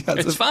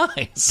 It's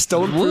fine.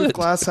 Stone-proof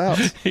glass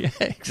house. Yeah,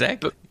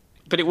 exactly.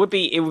 But it would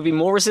be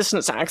more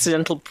resistant to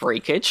accidental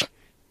breakage.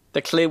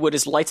 The clear wood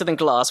is lighter than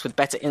glass with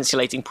better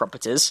insulating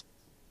properties.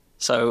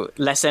 So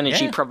less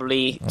energy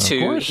probably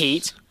to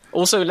heat.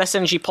 Also less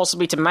energy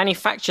possibly to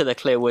manufacture the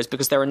clear woods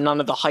because there are none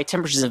of the high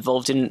temperatures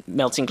involved in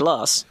melting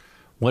glass.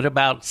 What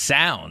about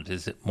sound?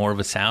 Is it more of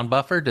a sound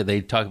buffer? Do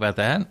they talk about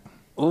that?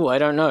 Oh, I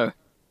don't know.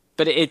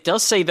 But it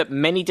does say that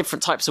many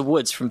different types of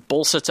woods, from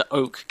balsa to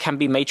oak, can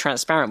be made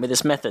transparent with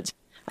this method.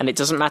 And it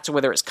doesn't matter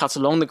whether it's cut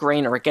along the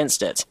grain or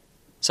against it.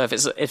 So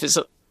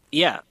so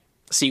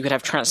you could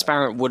have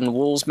transparent wooden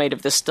walls made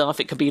of this stuff.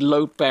 It could be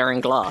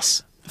load-bearing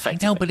glass. I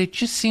know, but it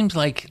just seems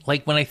like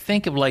when I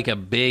think of like a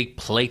big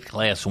plate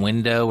glass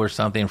window or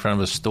something in front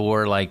of a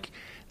store, like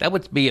that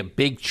would be a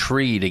big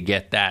tree to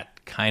get that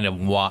kind of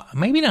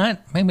maybe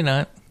not.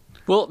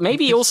 Well,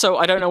 maybe also,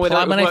 I don't know whether...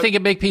 When I think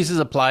of big pieces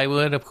of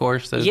plywood, of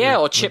course. Or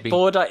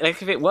chipboard,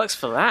 if it works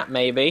for that,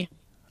 maybe.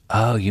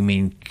 Oh, you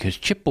mean, because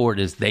chipboard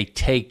is they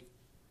take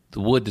the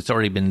wood that's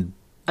already been...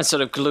 And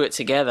sort of glue it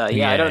together.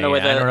 I don't know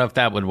whether... I don't know if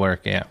that would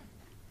work, yeah.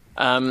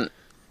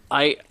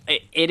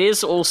 It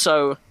is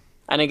also,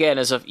 and again,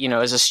 as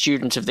a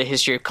student of the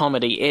history of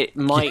comedy, it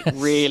might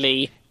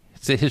really...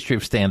 It's the history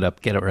of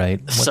stand-up. Get it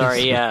right.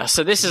 Sorry, yeah.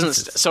 So this isn't.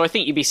 So I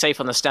think you'd be safe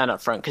on the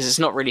stand-up front because it's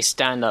not really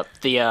stand-up.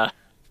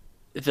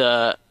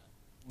 The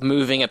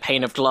moving a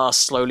pane of glass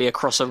slowly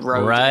across a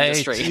road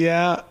industry.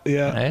 Yeah.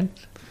 Right?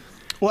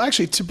 Well,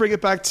 actually, to bring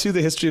it back to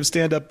the history of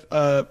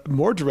stand-up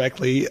more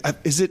directly,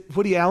 is it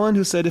Woody Allen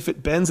who said, "If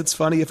it bends, it's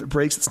funny. If it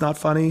breaks, it's not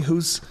funny"?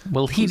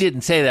 He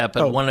didn't say that,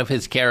 but one of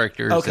his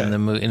characters in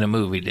the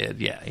movie did.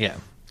 Yeah.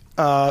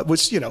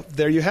 Which,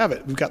 there you have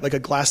it. We've got like a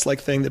glass-like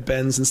thing that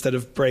bends instead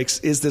of breaks.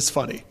 Is this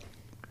funny?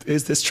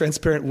 Is this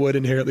transparent wood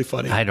inherently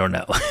funny? I don't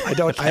know. I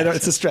don't.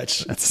 It's a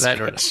stretch. I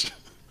don't know.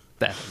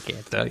 That I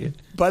can't tell you.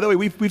 By the way,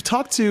 we've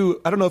talked to,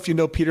 I don't know if you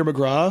know Peter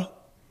McGraw,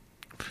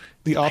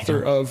 the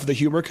author of The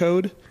Humor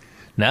Code.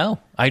 No,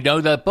 I know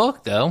that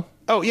book though.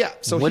 Oh yeah.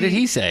 So what did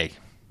he say?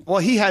 Well,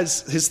 he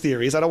has his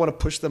theories. I don't want to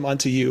push them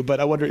onto you, but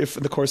I wonder if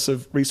in the course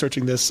of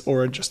researching this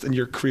or just in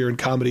your career in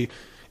comedy,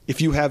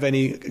 if you have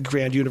any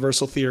grand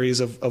universal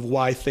theories of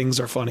why things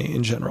are funny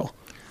in general.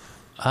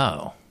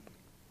 Oh.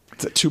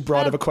 Is it too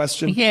broad of a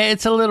question? Yeah,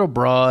 it's a little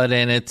broad,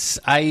 and it's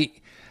I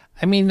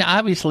mean,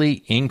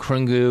 obviously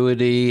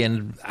incongruity,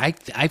 and I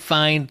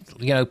find,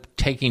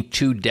 taking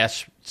two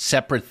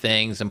separate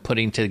things and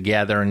putting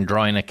together and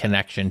drawing a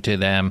connection to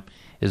them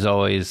is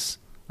always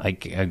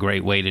like a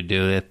great way to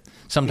do it.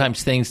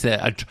 Sometimes things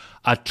that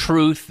a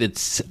truth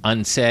that's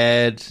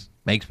unsaid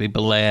makes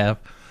people laugh.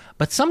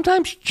 But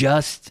sometimes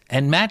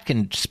and Matt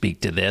can speak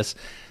to this,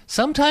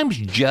 sometimes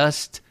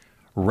just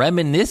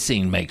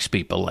reminiscing makes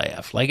people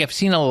laugh. Like I've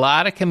seen a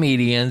lot of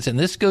comedians, and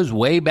this goes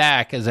way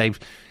back as I've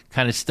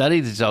kind of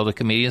studied these older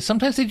comedians.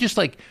 Sometimes they just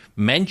like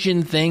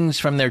mention things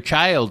from their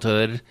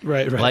childhood.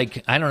 Right.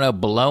 Like, I don't know,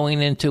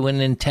 blowing into a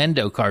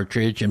Nintendo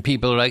cartridge, and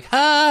people are like,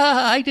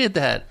 I did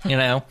that,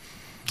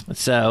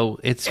 So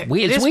it's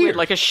weird. It's weird,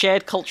 like a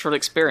shared cultural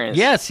experience.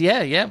 Yes,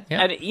 yeah.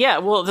 And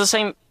the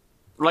same...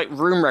 like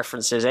Room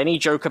references, any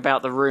joke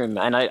about the Room,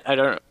 and I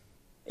don't...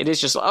 It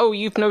is just,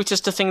 you've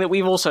noticed a thing that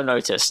we've also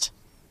noticed.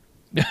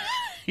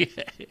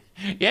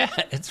 Yeah,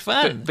 it's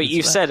fun. But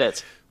you said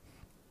it.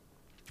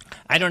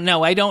 I don't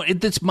know.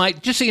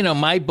 Just so you know,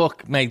 my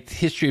book, my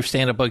history of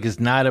stand-up book is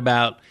not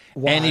about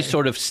any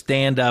sort of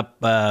stand-up,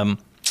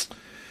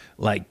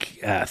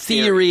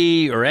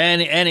 theory or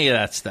any of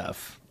that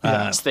stuff.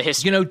 It's the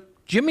history.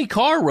 Jimmy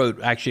Carr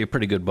wrote actually a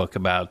pretty good book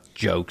about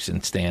jokes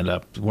and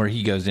stand-up where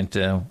he goes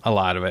into a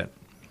lot of it.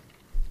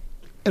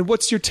 And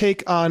what's your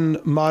take on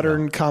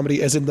modern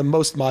comedy, as in the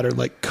most modern,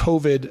 like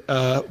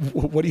COVID?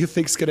 What do you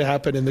think is going to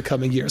happen in the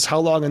coming years? How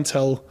long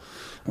until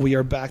we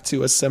are back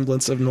to a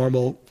semblance of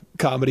normal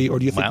comedy, or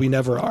do you think we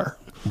never are?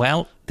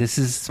 Well, this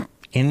is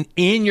in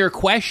your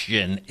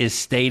question is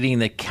stating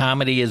that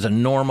comedy is a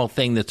normal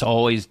thing that's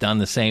always done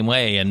the same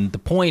way, and the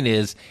point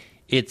is,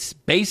 it's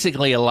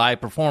basically a live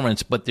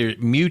performance, but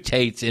it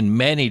mutates in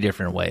many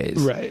different ways.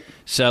 Right.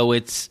 So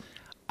it's,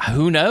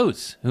 who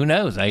knows? Who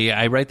knows?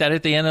 I write that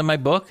at the end of my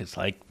book. It's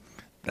like,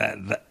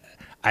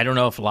 I don't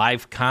know if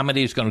live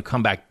comedy is going to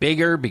come back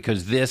bigger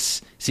because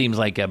this seems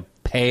like a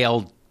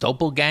pale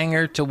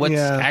doppelganger to what's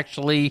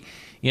actually,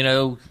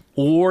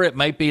 or it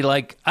might be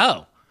like,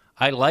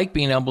 I like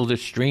being able to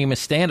stream a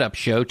stand-up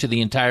show to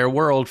the entire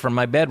world from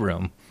my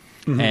bedroom.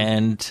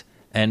 Mm-hmm.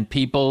 And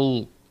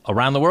people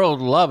around the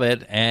world love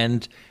it,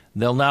 and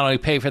they'll not only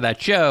pay for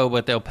that show,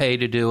 but they'll pay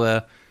to do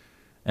an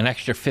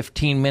extra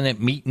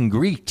 15-minute meet and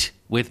greet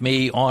with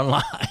me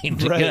online,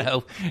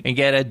 and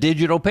get a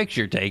digital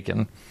picture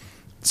taken.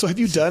 So have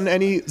you done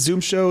any Zoom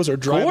shows or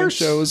drive-in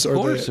shows?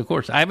 Of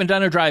course. I haven't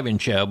done a drive-in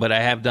show, but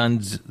I have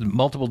done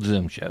multiple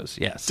Zoom shows,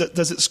 yes.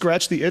 Does it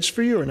scratch the itch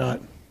for you or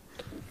not?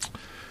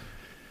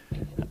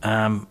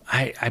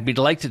 I'd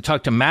like to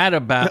talk to Matt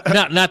about,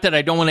 not that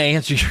I don't want to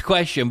answer your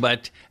question,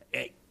 but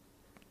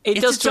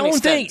It does its to an own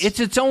thing. extent. It's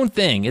its own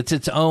thing. It's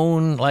its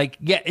own, like,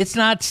 yeah, it's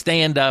not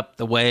stand up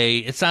the way,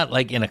 it's not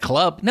like in a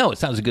club. No,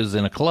 it's not as good as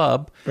in a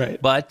club. Right.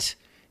 But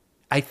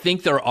I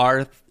think there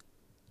are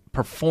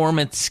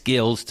performance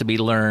skills to be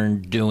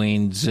learned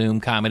doing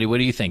Zoom comedy. What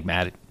do you think,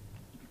 Matt?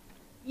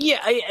 Yeah,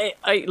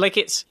 I like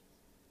it's.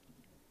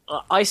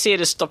 I see it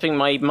as stopping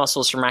my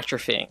muscles from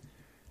atrophying.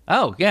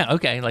 Oh, yeah,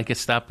 okay, like a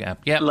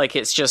stopgap. Yeah. Like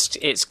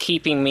it's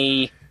keeping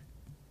me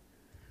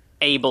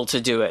able to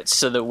do it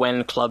so that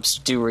when clubs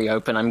do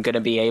reopen, I'm going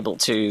to be able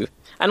to,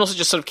 and also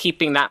just sort of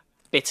keeping that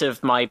bit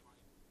of my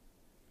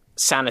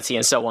sanity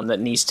and so on that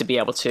needs to be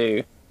able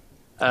to,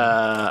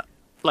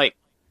 like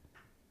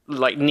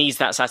needs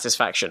that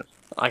satisfaction.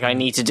 Like I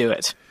need to do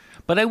it.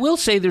 But I will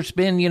say there's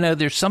been,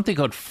 there's something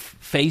called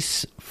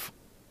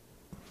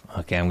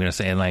okay, I'm going to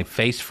say it like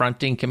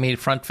front-facing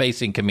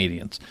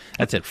comedians.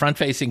 That's it,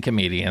 front-facing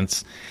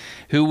comedians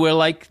who were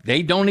like,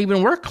 they don't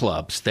even work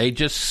clubs. They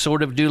just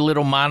sort of do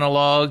little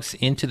monologues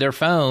into their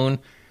phone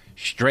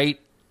straight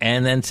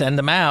and then send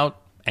them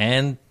out,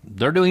 and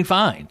they're doing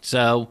fine.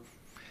 So,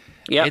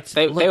 yeah,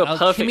 they were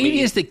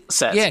perfectly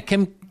set. Yeah,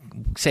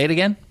 say it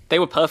again? They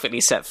were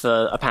perfectly set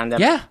for a pandemic.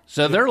 Yeah,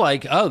 so they're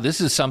like, oh,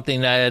 this is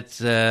something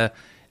that's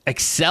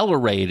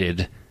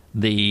accelerated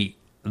the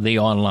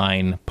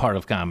online part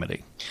of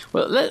comedy.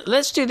 Well,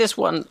 let's do this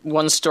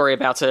one story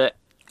about a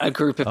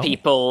group of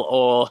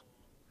people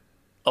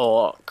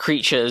or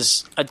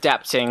creatures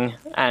adapting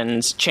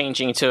and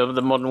changing to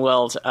the modern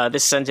world.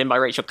 This is sent in by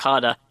Rachel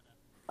Carter.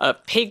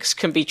 Pigs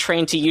can be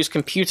trained to use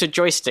computer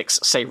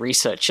joysticks, say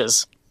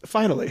researchers.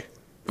 Finally.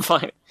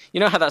 Fine. You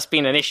know how that's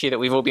been an issue that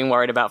we've all been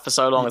worried about for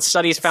so long. And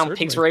studies found Certainly.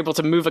 pigs were able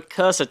to move a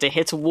cursor to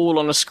hit a wall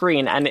on a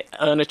screen and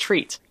earn a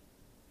treat.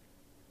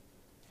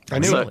 I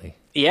knew it. Really?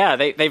 Yeah,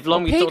 they've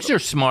long been Pigs thought... are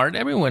smart.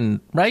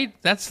 Everyone, right?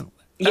 That's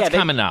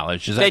common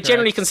knowledge. Is that They're correct?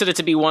 generally considered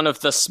to be one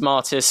of the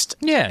smartest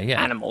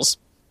animals.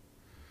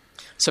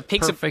 So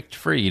pigs Perfect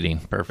for eating.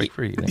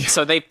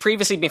 So they've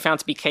previously been found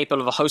to be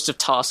capable of a host of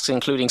tasks,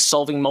 including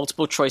solving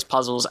multiple choice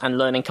puzzles and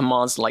learning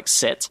commands like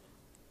sit.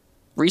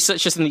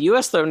 Researchers in the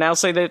US, though, now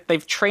say that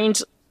they've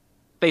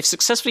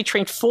successfully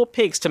trained 4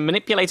 pigs to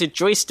manipulate a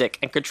joystick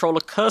and control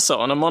a cursor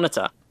on a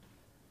monitor.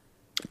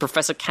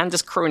 Professor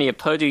Candace Croney of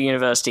Purdue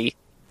University,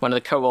 one of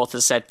the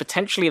co-authors, said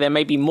potentially there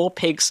may be more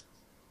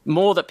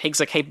that pigs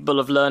are capable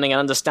of learning and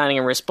understanding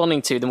and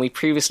responding to than we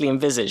previously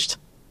envisaged.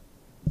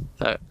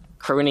 So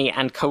Croney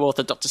and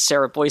co-author Dr.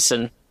 Sarah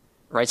Boyson,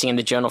 writing in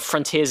the journal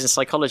Frontiers in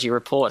Psychology,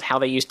 report how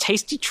they use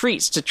tasty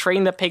treats to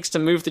train their pigs to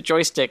move the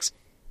joysticks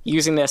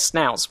using their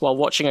snouts while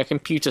watching a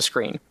computer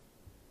screen.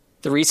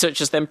 The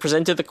researchers then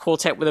presented the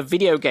quartet with a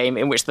video game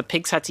in which the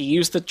pigs had to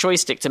use the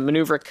joystick to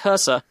maneuver a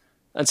cursor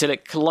until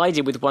it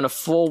collided with one of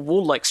 4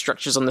 wall-like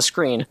structures on the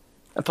screen.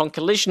 Upon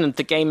collision,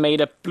 the game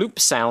made a bloop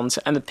sound,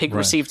 and the pig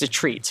received a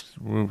treat.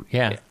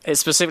 Yeah. It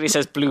specifically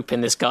says bloop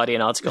in this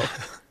Guardian article.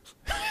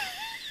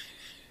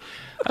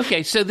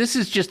 Okay, so this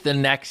is just the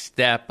next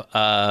step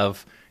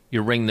of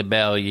you ring the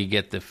bell, you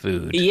get the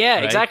food. Yeah,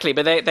 right? exactly.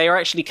 But they are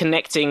actually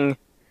connecting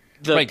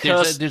the right.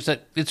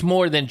 It's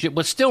more than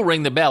but still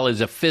ring the bell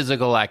is a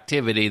physical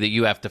activity that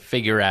you have to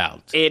figure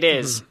out. It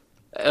is.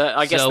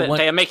 I guess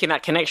they are making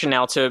that connection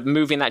now to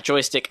moving that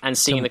joystick and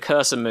seeing the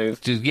cursor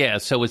move. Yeah,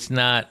 so it's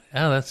not.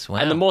 Oh, that's wow.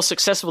 And the more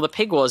successful the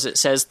pig was, it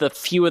says, the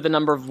fewer the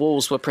number of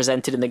walls were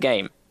presented in the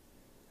game.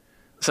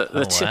 So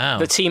the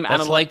team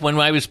That's like when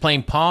I was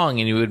playing Pong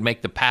and you would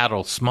make the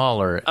paddle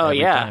smaller. Oh,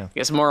 yeah. Time.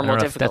 It's more and more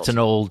difficult. That's an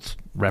old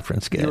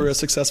reference game. You were a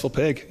successful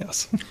pig,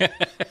 yes.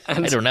 I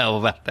don't know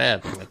about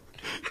that. But.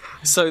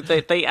 So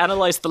they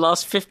analysed the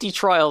last 50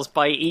 trials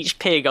by each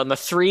pig on the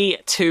 3,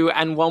 2,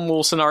 and 1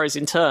 wall scenarios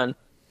in turn,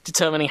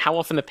 determining how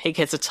often the pig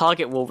hits a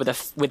target wall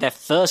with their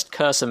first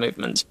cursor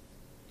movement.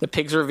 The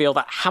pigs reveal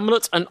that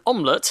Hamlet and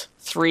Omelette,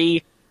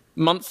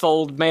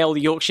 3-month-old male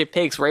Yorkshire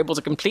pigs, were able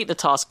to complete the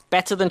task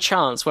better than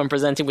Chance when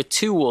presented with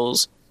 2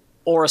 walls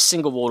or a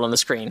single wall on the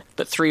screen,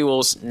 but 3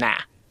 walls, nah.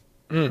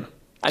 But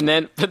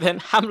then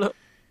Hamlet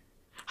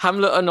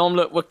and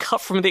Omelette were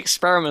cut from the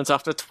experiment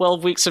after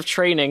 12 weeks of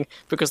training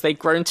because they'd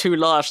grown too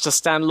large to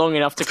stand long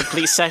enough to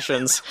complete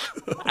sessions,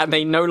 and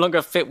they no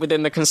longer fit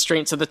within the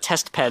constraints of the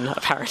test pen,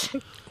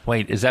 apparently.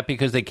 Wait, is that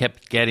because they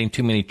kept getting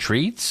too many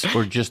treats,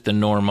 or just the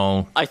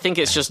normal? I think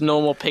it's just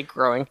normal pig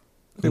growing.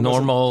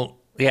 Normal,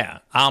 yeah.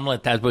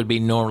 Omelette, that would be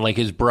normal. Like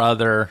his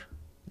brother,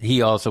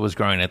 he also was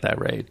growing at that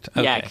rate.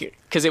 Okay. Yeah,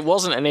 because it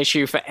wasn't an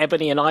issue for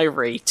Ebony and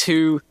Ivory,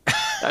 to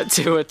a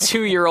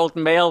 2-year-old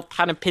male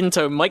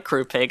Panapinto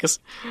micro pigs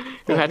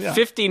who had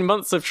 15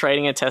 months of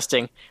training and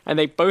testing, and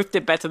they both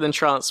did better than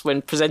Chance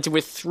when presented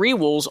with 3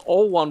 walls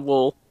or 1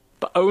 wall,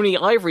 but only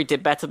Ivory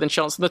did better than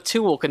Chance in the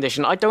 2-wall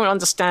condition. I don't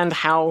understand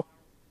how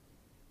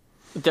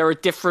there are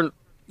different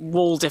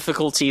wall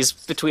difficulties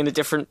between the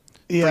different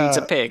breeds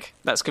of pig.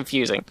 That's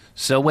confusing.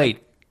 So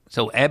wait,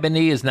 so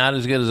Ebony is not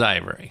as good as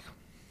Ivory?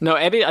 No,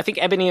 I think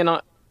Ebony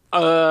and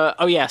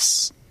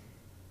yes,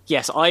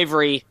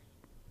 Ivory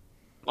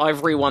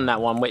won that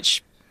one,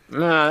 which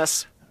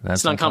that's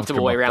an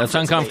uncomfortable way around. That's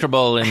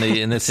uncomfortable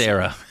in this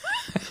era.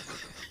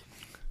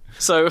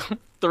 So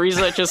The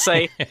researchers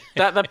say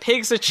that the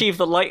pigs achieved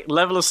the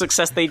level of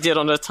success they did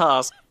on a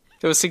task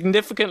that was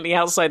significantly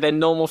outside their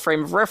normal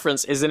frame of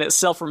reference is in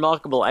itself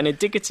remarkable and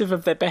indicative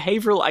of their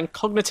behavioral and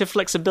cognitive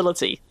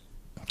flexibility.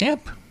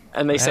 Yep.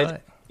 And they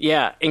said,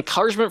 yeah,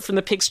 encouragement from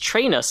the pig's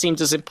trainer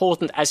seemed as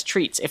important as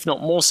treats, if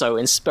not more so,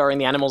 in spurring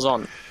the animals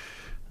on.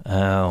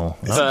 Oh,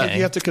 okay.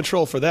 You have to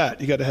control for that.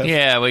 You got to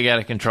have we got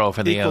to control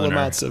for the equal owner.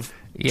 amounts of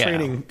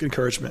training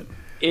encouragement.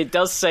 It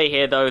does say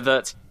here, though,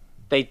 that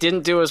they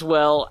didn't do as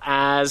well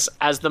as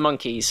the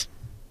monkeys.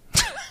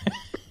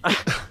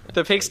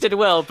 The pigs did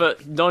well,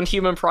 but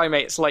non-human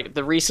primates like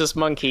the rhesus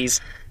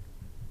monkeys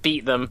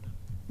beat them.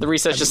 The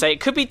researchers say it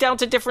could be down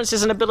to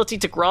differences in ability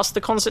to grasp the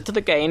concept of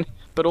the game,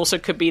 but also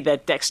could be their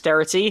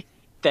dexterity,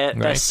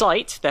 their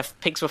sight. Their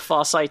pigs were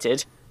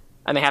far-sighted,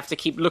 and they have to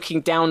keep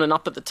looking down and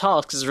up at the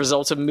task as a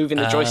result of moving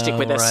the joystick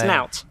with their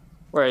snout.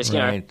 Whereas,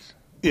 the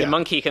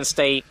monkey can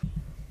stay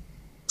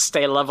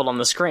level on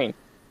the screen.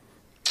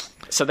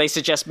 So they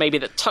suggest maybe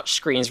that touch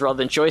screens rather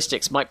than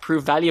joysticks might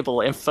prove valuable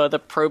in further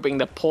probing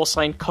the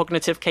porcine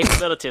cognitive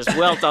capabilities.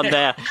 Well done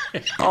there.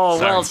 Oh,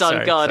 well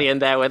done, Guardian,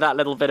 there, with that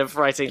little bit of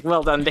writing.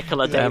 Well done,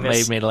 Nicola Davis. That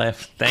made me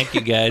laugh. Thank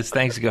you, guys.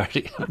 Thanks,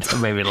 Guardian. That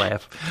made me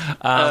laugh.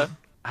 I'm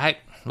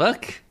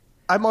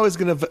always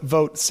going to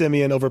vote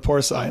simian over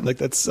porcine. Like,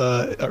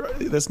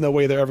 there's no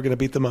way they're ever going to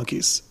beat the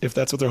monkeys if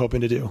that's what they're hoping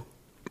to do.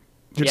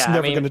 You're just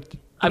never going to...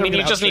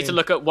 you just need to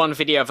look at one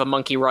video of a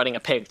monkey riding a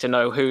pig to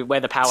know where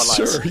the power lies.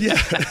 Sure, yeah.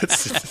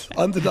 It's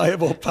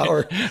undeniable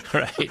power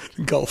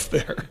gulf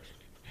there.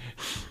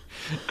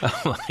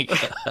 Oh, my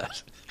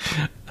God.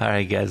 All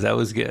right, guys, that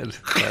was good.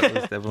 That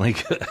was definitely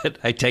good.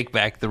 I take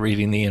back the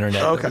reading the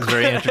internet. Okay. That was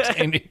very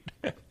entertaining.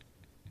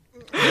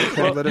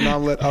 Let an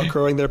omelet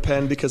outgrowing their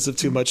pen because of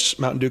too much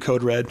Mountain Dew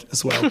Code Red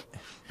as well.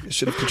 You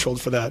should have controlled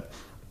for that.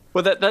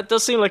 Well, that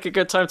does seem like a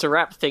good time to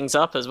wrap things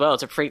up as well,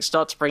 to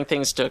start to bring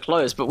things to a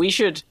close. But we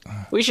should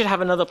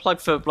have another plug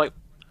for,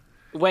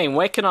 Wayne,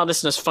 where can our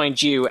listeners find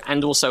you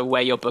and also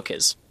where your book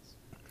is?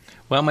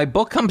 Well, my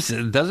book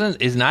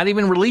is not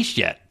even released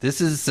yet. This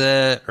is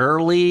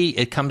early.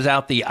 It comes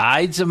out the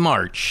Ides of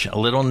March, a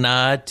little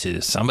nod to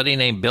somebody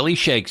named Billy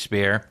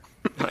Shakespeare.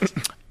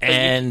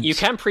 And you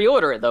can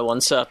pre-order it, though,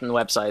 on certain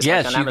websites,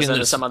 yes, like on Amazon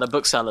and some other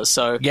booksellers.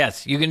 So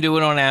yes, you can do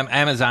it on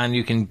Amazon.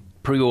 You can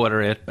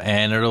pre-order it,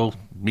 and it'll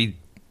be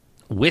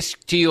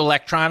whisked to you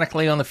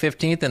electronically on the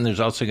 15th, and there's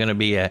also going to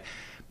be a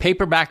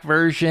paperback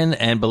version,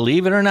 and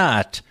believe it or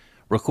not,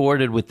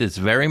 recorded with this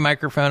very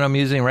microphone I'm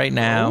using right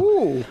now.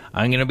 Ooh.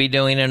 I'm going to be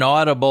doing an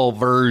Audible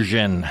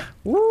version.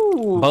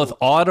 Ooh. Both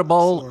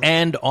Audible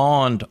and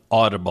on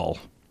Audible.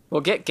 Well,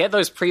 get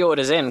those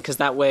pre-orders in, because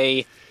that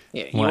way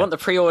you want the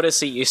pre-orders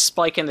so you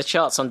spike in the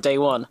charts on day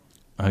one.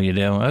 Oh, you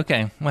do?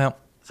 Okay. Well,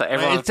 so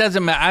it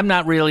doesn't matter. I'm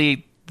not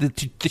really... The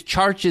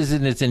chart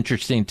isn't as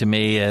interesting to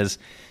me as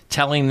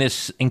telling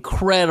this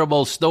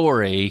incredible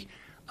story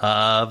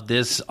of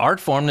this art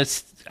form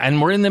and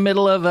we're in the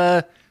middle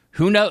of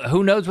who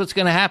knows what's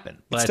going to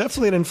happen. But it's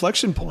definitely an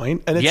inflection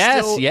point, and it's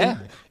still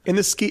in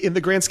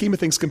the grand scheme of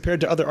things compared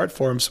to other art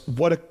forms.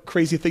 What a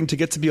crazy thing to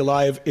get to be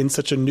alive in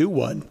such a new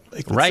one,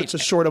 such a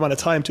short amount of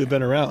time to have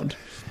been around,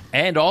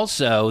 and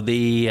also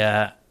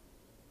the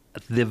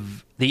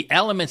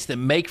elements that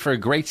make for a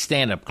great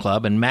stand-up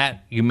club. And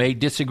Matt, you may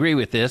disagree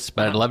with this,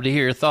 but I'd love to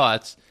hear your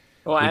thoughts.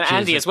 Well, and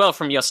Andy as well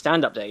from your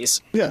stand-up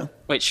days. Yeah.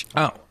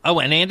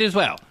 And Andy as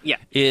well. Yeah.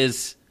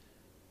 Is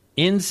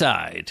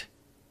inside,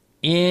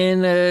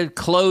 in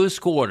closed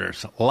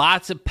quarters,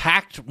 lots of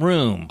packed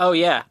room. Oh,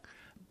 yeah.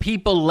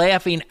 People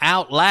laughing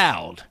out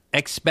loud,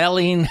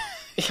 expelling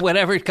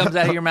whatever comes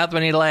out of your mouth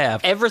when you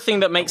laugh. Everything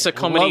that makes a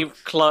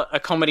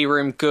comedy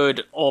room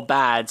good or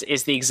bad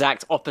is the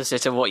exact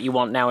opposite of what you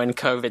want now in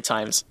COVID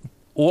times.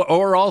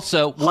 Or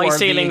also... High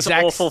ceilings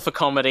awful for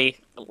comedy.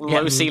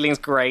 Low ceilings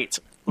great.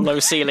 Low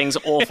ceilings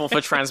awful for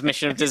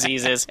transmission of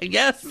diseases.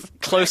 Yes.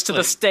 Close to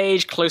the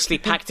stage, closely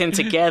packed in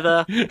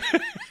together.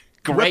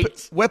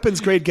 Great.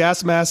 Weapons-grade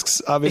gas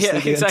masks, obviously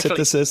the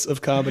antithesis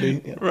of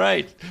comedy. Yeah.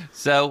 Right.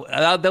 So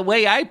the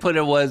way I put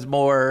it was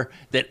more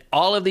that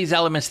all of these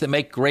elements that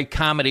make great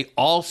comedy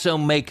also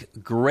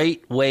make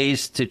great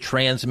ways to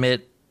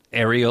transmit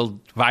aerial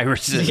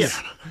viruses. Yeah.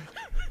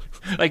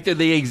 Like they're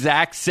the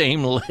exact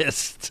same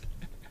list.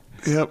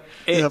 Yep.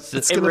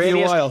 It's going to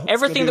be a while.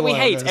 Everything that we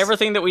hate, guys.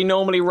 Everything that we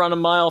normally run a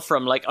mile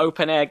from, like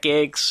open-air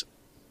gigs.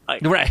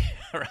 Right.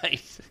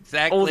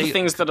 Exactly. All the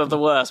things that are the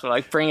worst. We're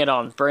like, bring it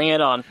on.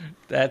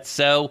 That's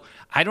so...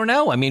 I don't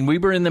know. I mean, we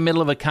were in the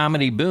middle of a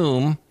comedy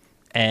boom,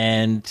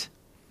 and...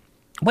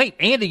 Wait,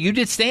 Andy, you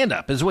did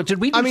stand-up. Did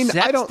we do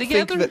sets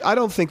together? I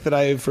don't think that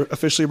I've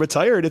officially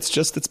retired.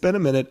 It's been a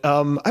minute.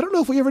 I don't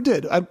know if we ever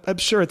did. I'm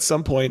sure at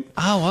some point.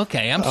 Oh,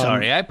 okay. I'm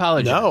sorry. I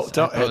apologize. No,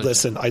 don't.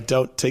 Listen, I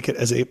don't take it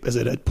as a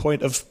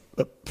point of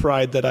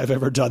pride that I've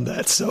ever done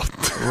that. So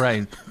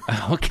right.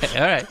 Okay.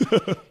 All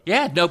right.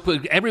 Yeah. No.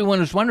 But everyone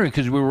was wondering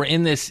because we were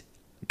in this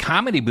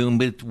comedy boom,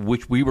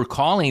 which we were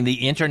calling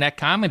the internet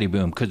comedy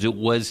boom because it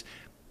was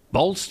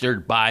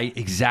bolstered by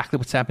exactly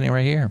what's happening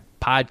right here.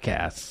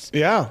 Podcasts.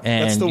 Yeah.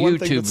 And that's the one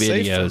thing YouTube that's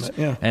safe videos.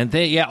 from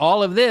it. Yeah. And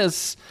all of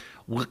this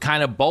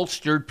kind of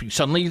bolstered.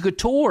 Suddenly you could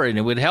tour and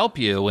it would help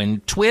you,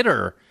 and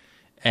Twitter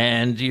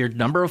and your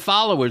number of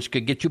followers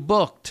could get you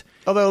booked.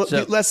 Although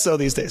less so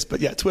these days,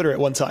 but yeah, Twitter at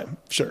one time,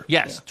 sure.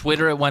 Yes, yeah.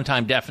 Twitter at one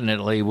time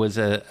definitely was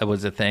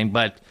a thing,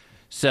 but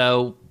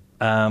so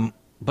now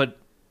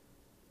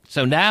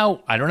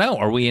I don't know.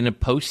 Are we in a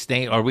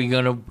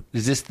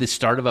is this the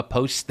start of a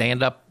post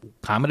stand-up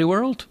comedy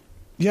world?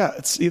 Yeah,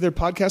 it's either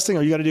podcasting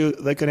or you got to do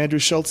like an Andrew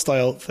Schultz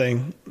style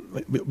thing.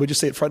 Would you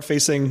say it front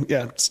facing?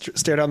 Yeah,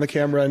 stare down the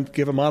camera and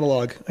give a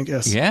monologue, I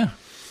guess. Yeah,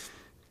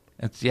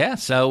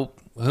 So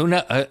who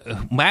knows?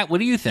 Matt, what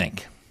do you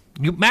think?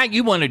 Matt,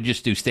 you want to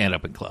just do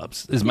stand-up in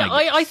clubs?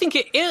 I think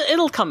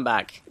it'll come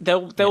back. There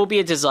will be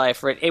a desire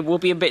for it. It will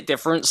be a bit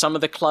different. Some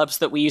of the clubs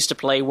that we used to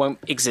play won't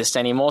exist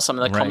anymore. Some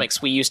of the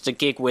comics we used to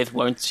gig with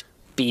won't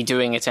be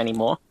doing it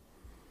anymore.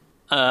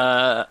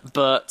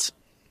 But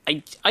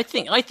I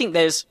think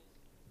there's,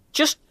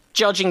 just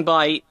judging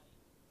by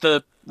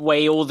the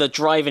way all the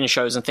drive-in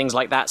shows and things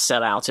like that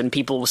set out, and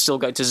people will still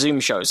go to Zoom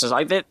shows,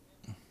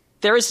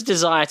 there is a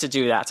desire to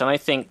do that. And I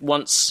think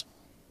once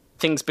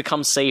things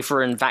become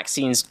safer and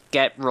vaccines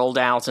get rolled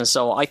out and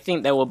so on, I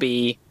think there will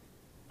be...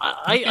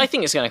 I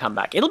think it's going to come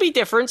back. It'll be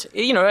different.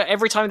 You know,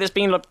 every time there's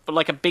been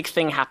like a big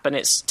thing happen,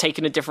 it's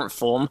taken a different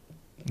form.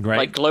 Right.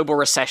 Like global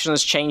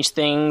recessions change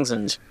things,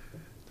 and...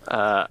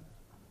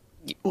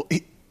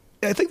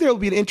 I think there will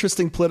be an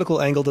interesting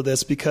political angle to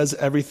this because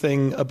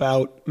everything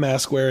about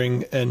mask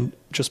wearing and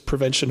just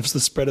prevention of the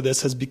spread of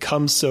this has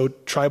become so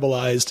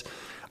tribalized.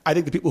 I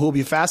think the people who will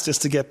be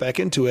fastest to get back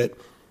into it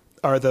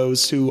are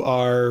those who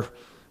are...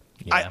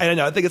 Yeah. I don't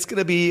know. I think it's going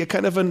to be a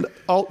kind of an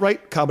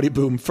alt-right comedy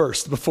boom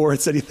first before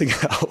it's anything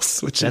else.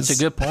 That's a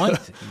good point.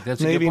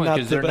 That's maybe a good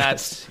point, not the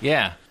best.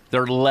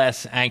 They're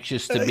less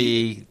anxious to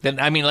be,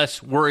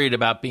 less worried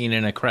about being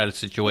in a crowded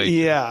situation.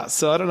 Yeah,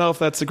 so I don't know if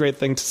that's a great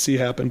thing to see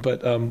happen, but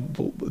it'll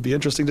be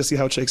interesting to see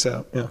how it shakes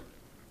out. Yeah,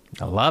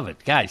 I love it,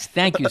 guys.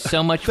 Thank you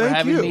so much for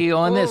having me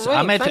on this.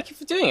 Thank you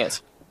for doing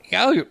it.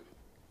 Oh, you're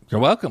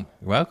welcome.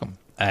 You're welcome.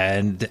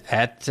 And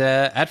at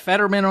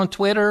Fetterman on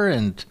Twitter,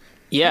 and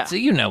so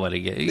you know what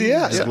to get.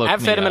 At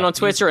Fetterman on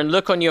Twitter, and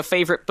look on your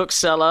favorite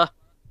bookseller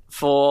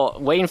for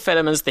Wayne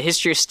Fetterman's The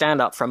History of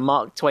Stand-Up, from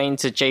Mark Twain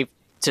to Dave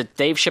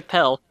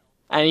Chappelle.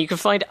 And you can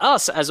find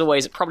us, as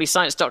always, at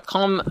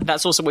probablyscience.com.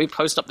 That's also where we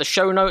post up the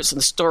show notes and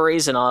the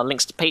stories and our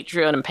links to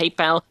Patreon and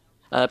PayPal.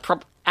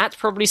 At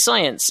Probably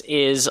Science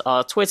is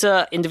our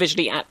Twitter,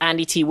 individually at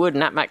Andy T. Wood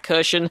and at Matt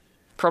Kirshen.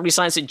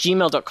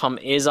 probablyscience@gmail.com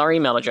is our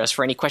email address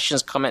for any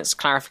questions, comments,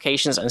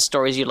 clarifications, and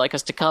stories you'd like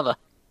us to cover.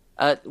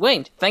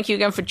 Wayne, thank you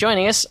again for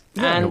joining us.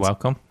 Yeah, and you're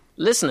welcome.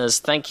 Listeners,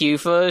 thank you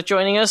for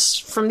joining us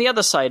from the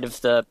other side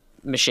of the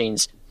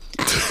machines.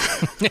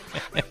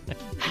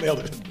 Nailed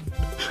it.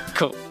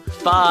 Cool.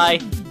 Bye.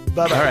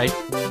 Bye-bye. All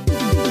right.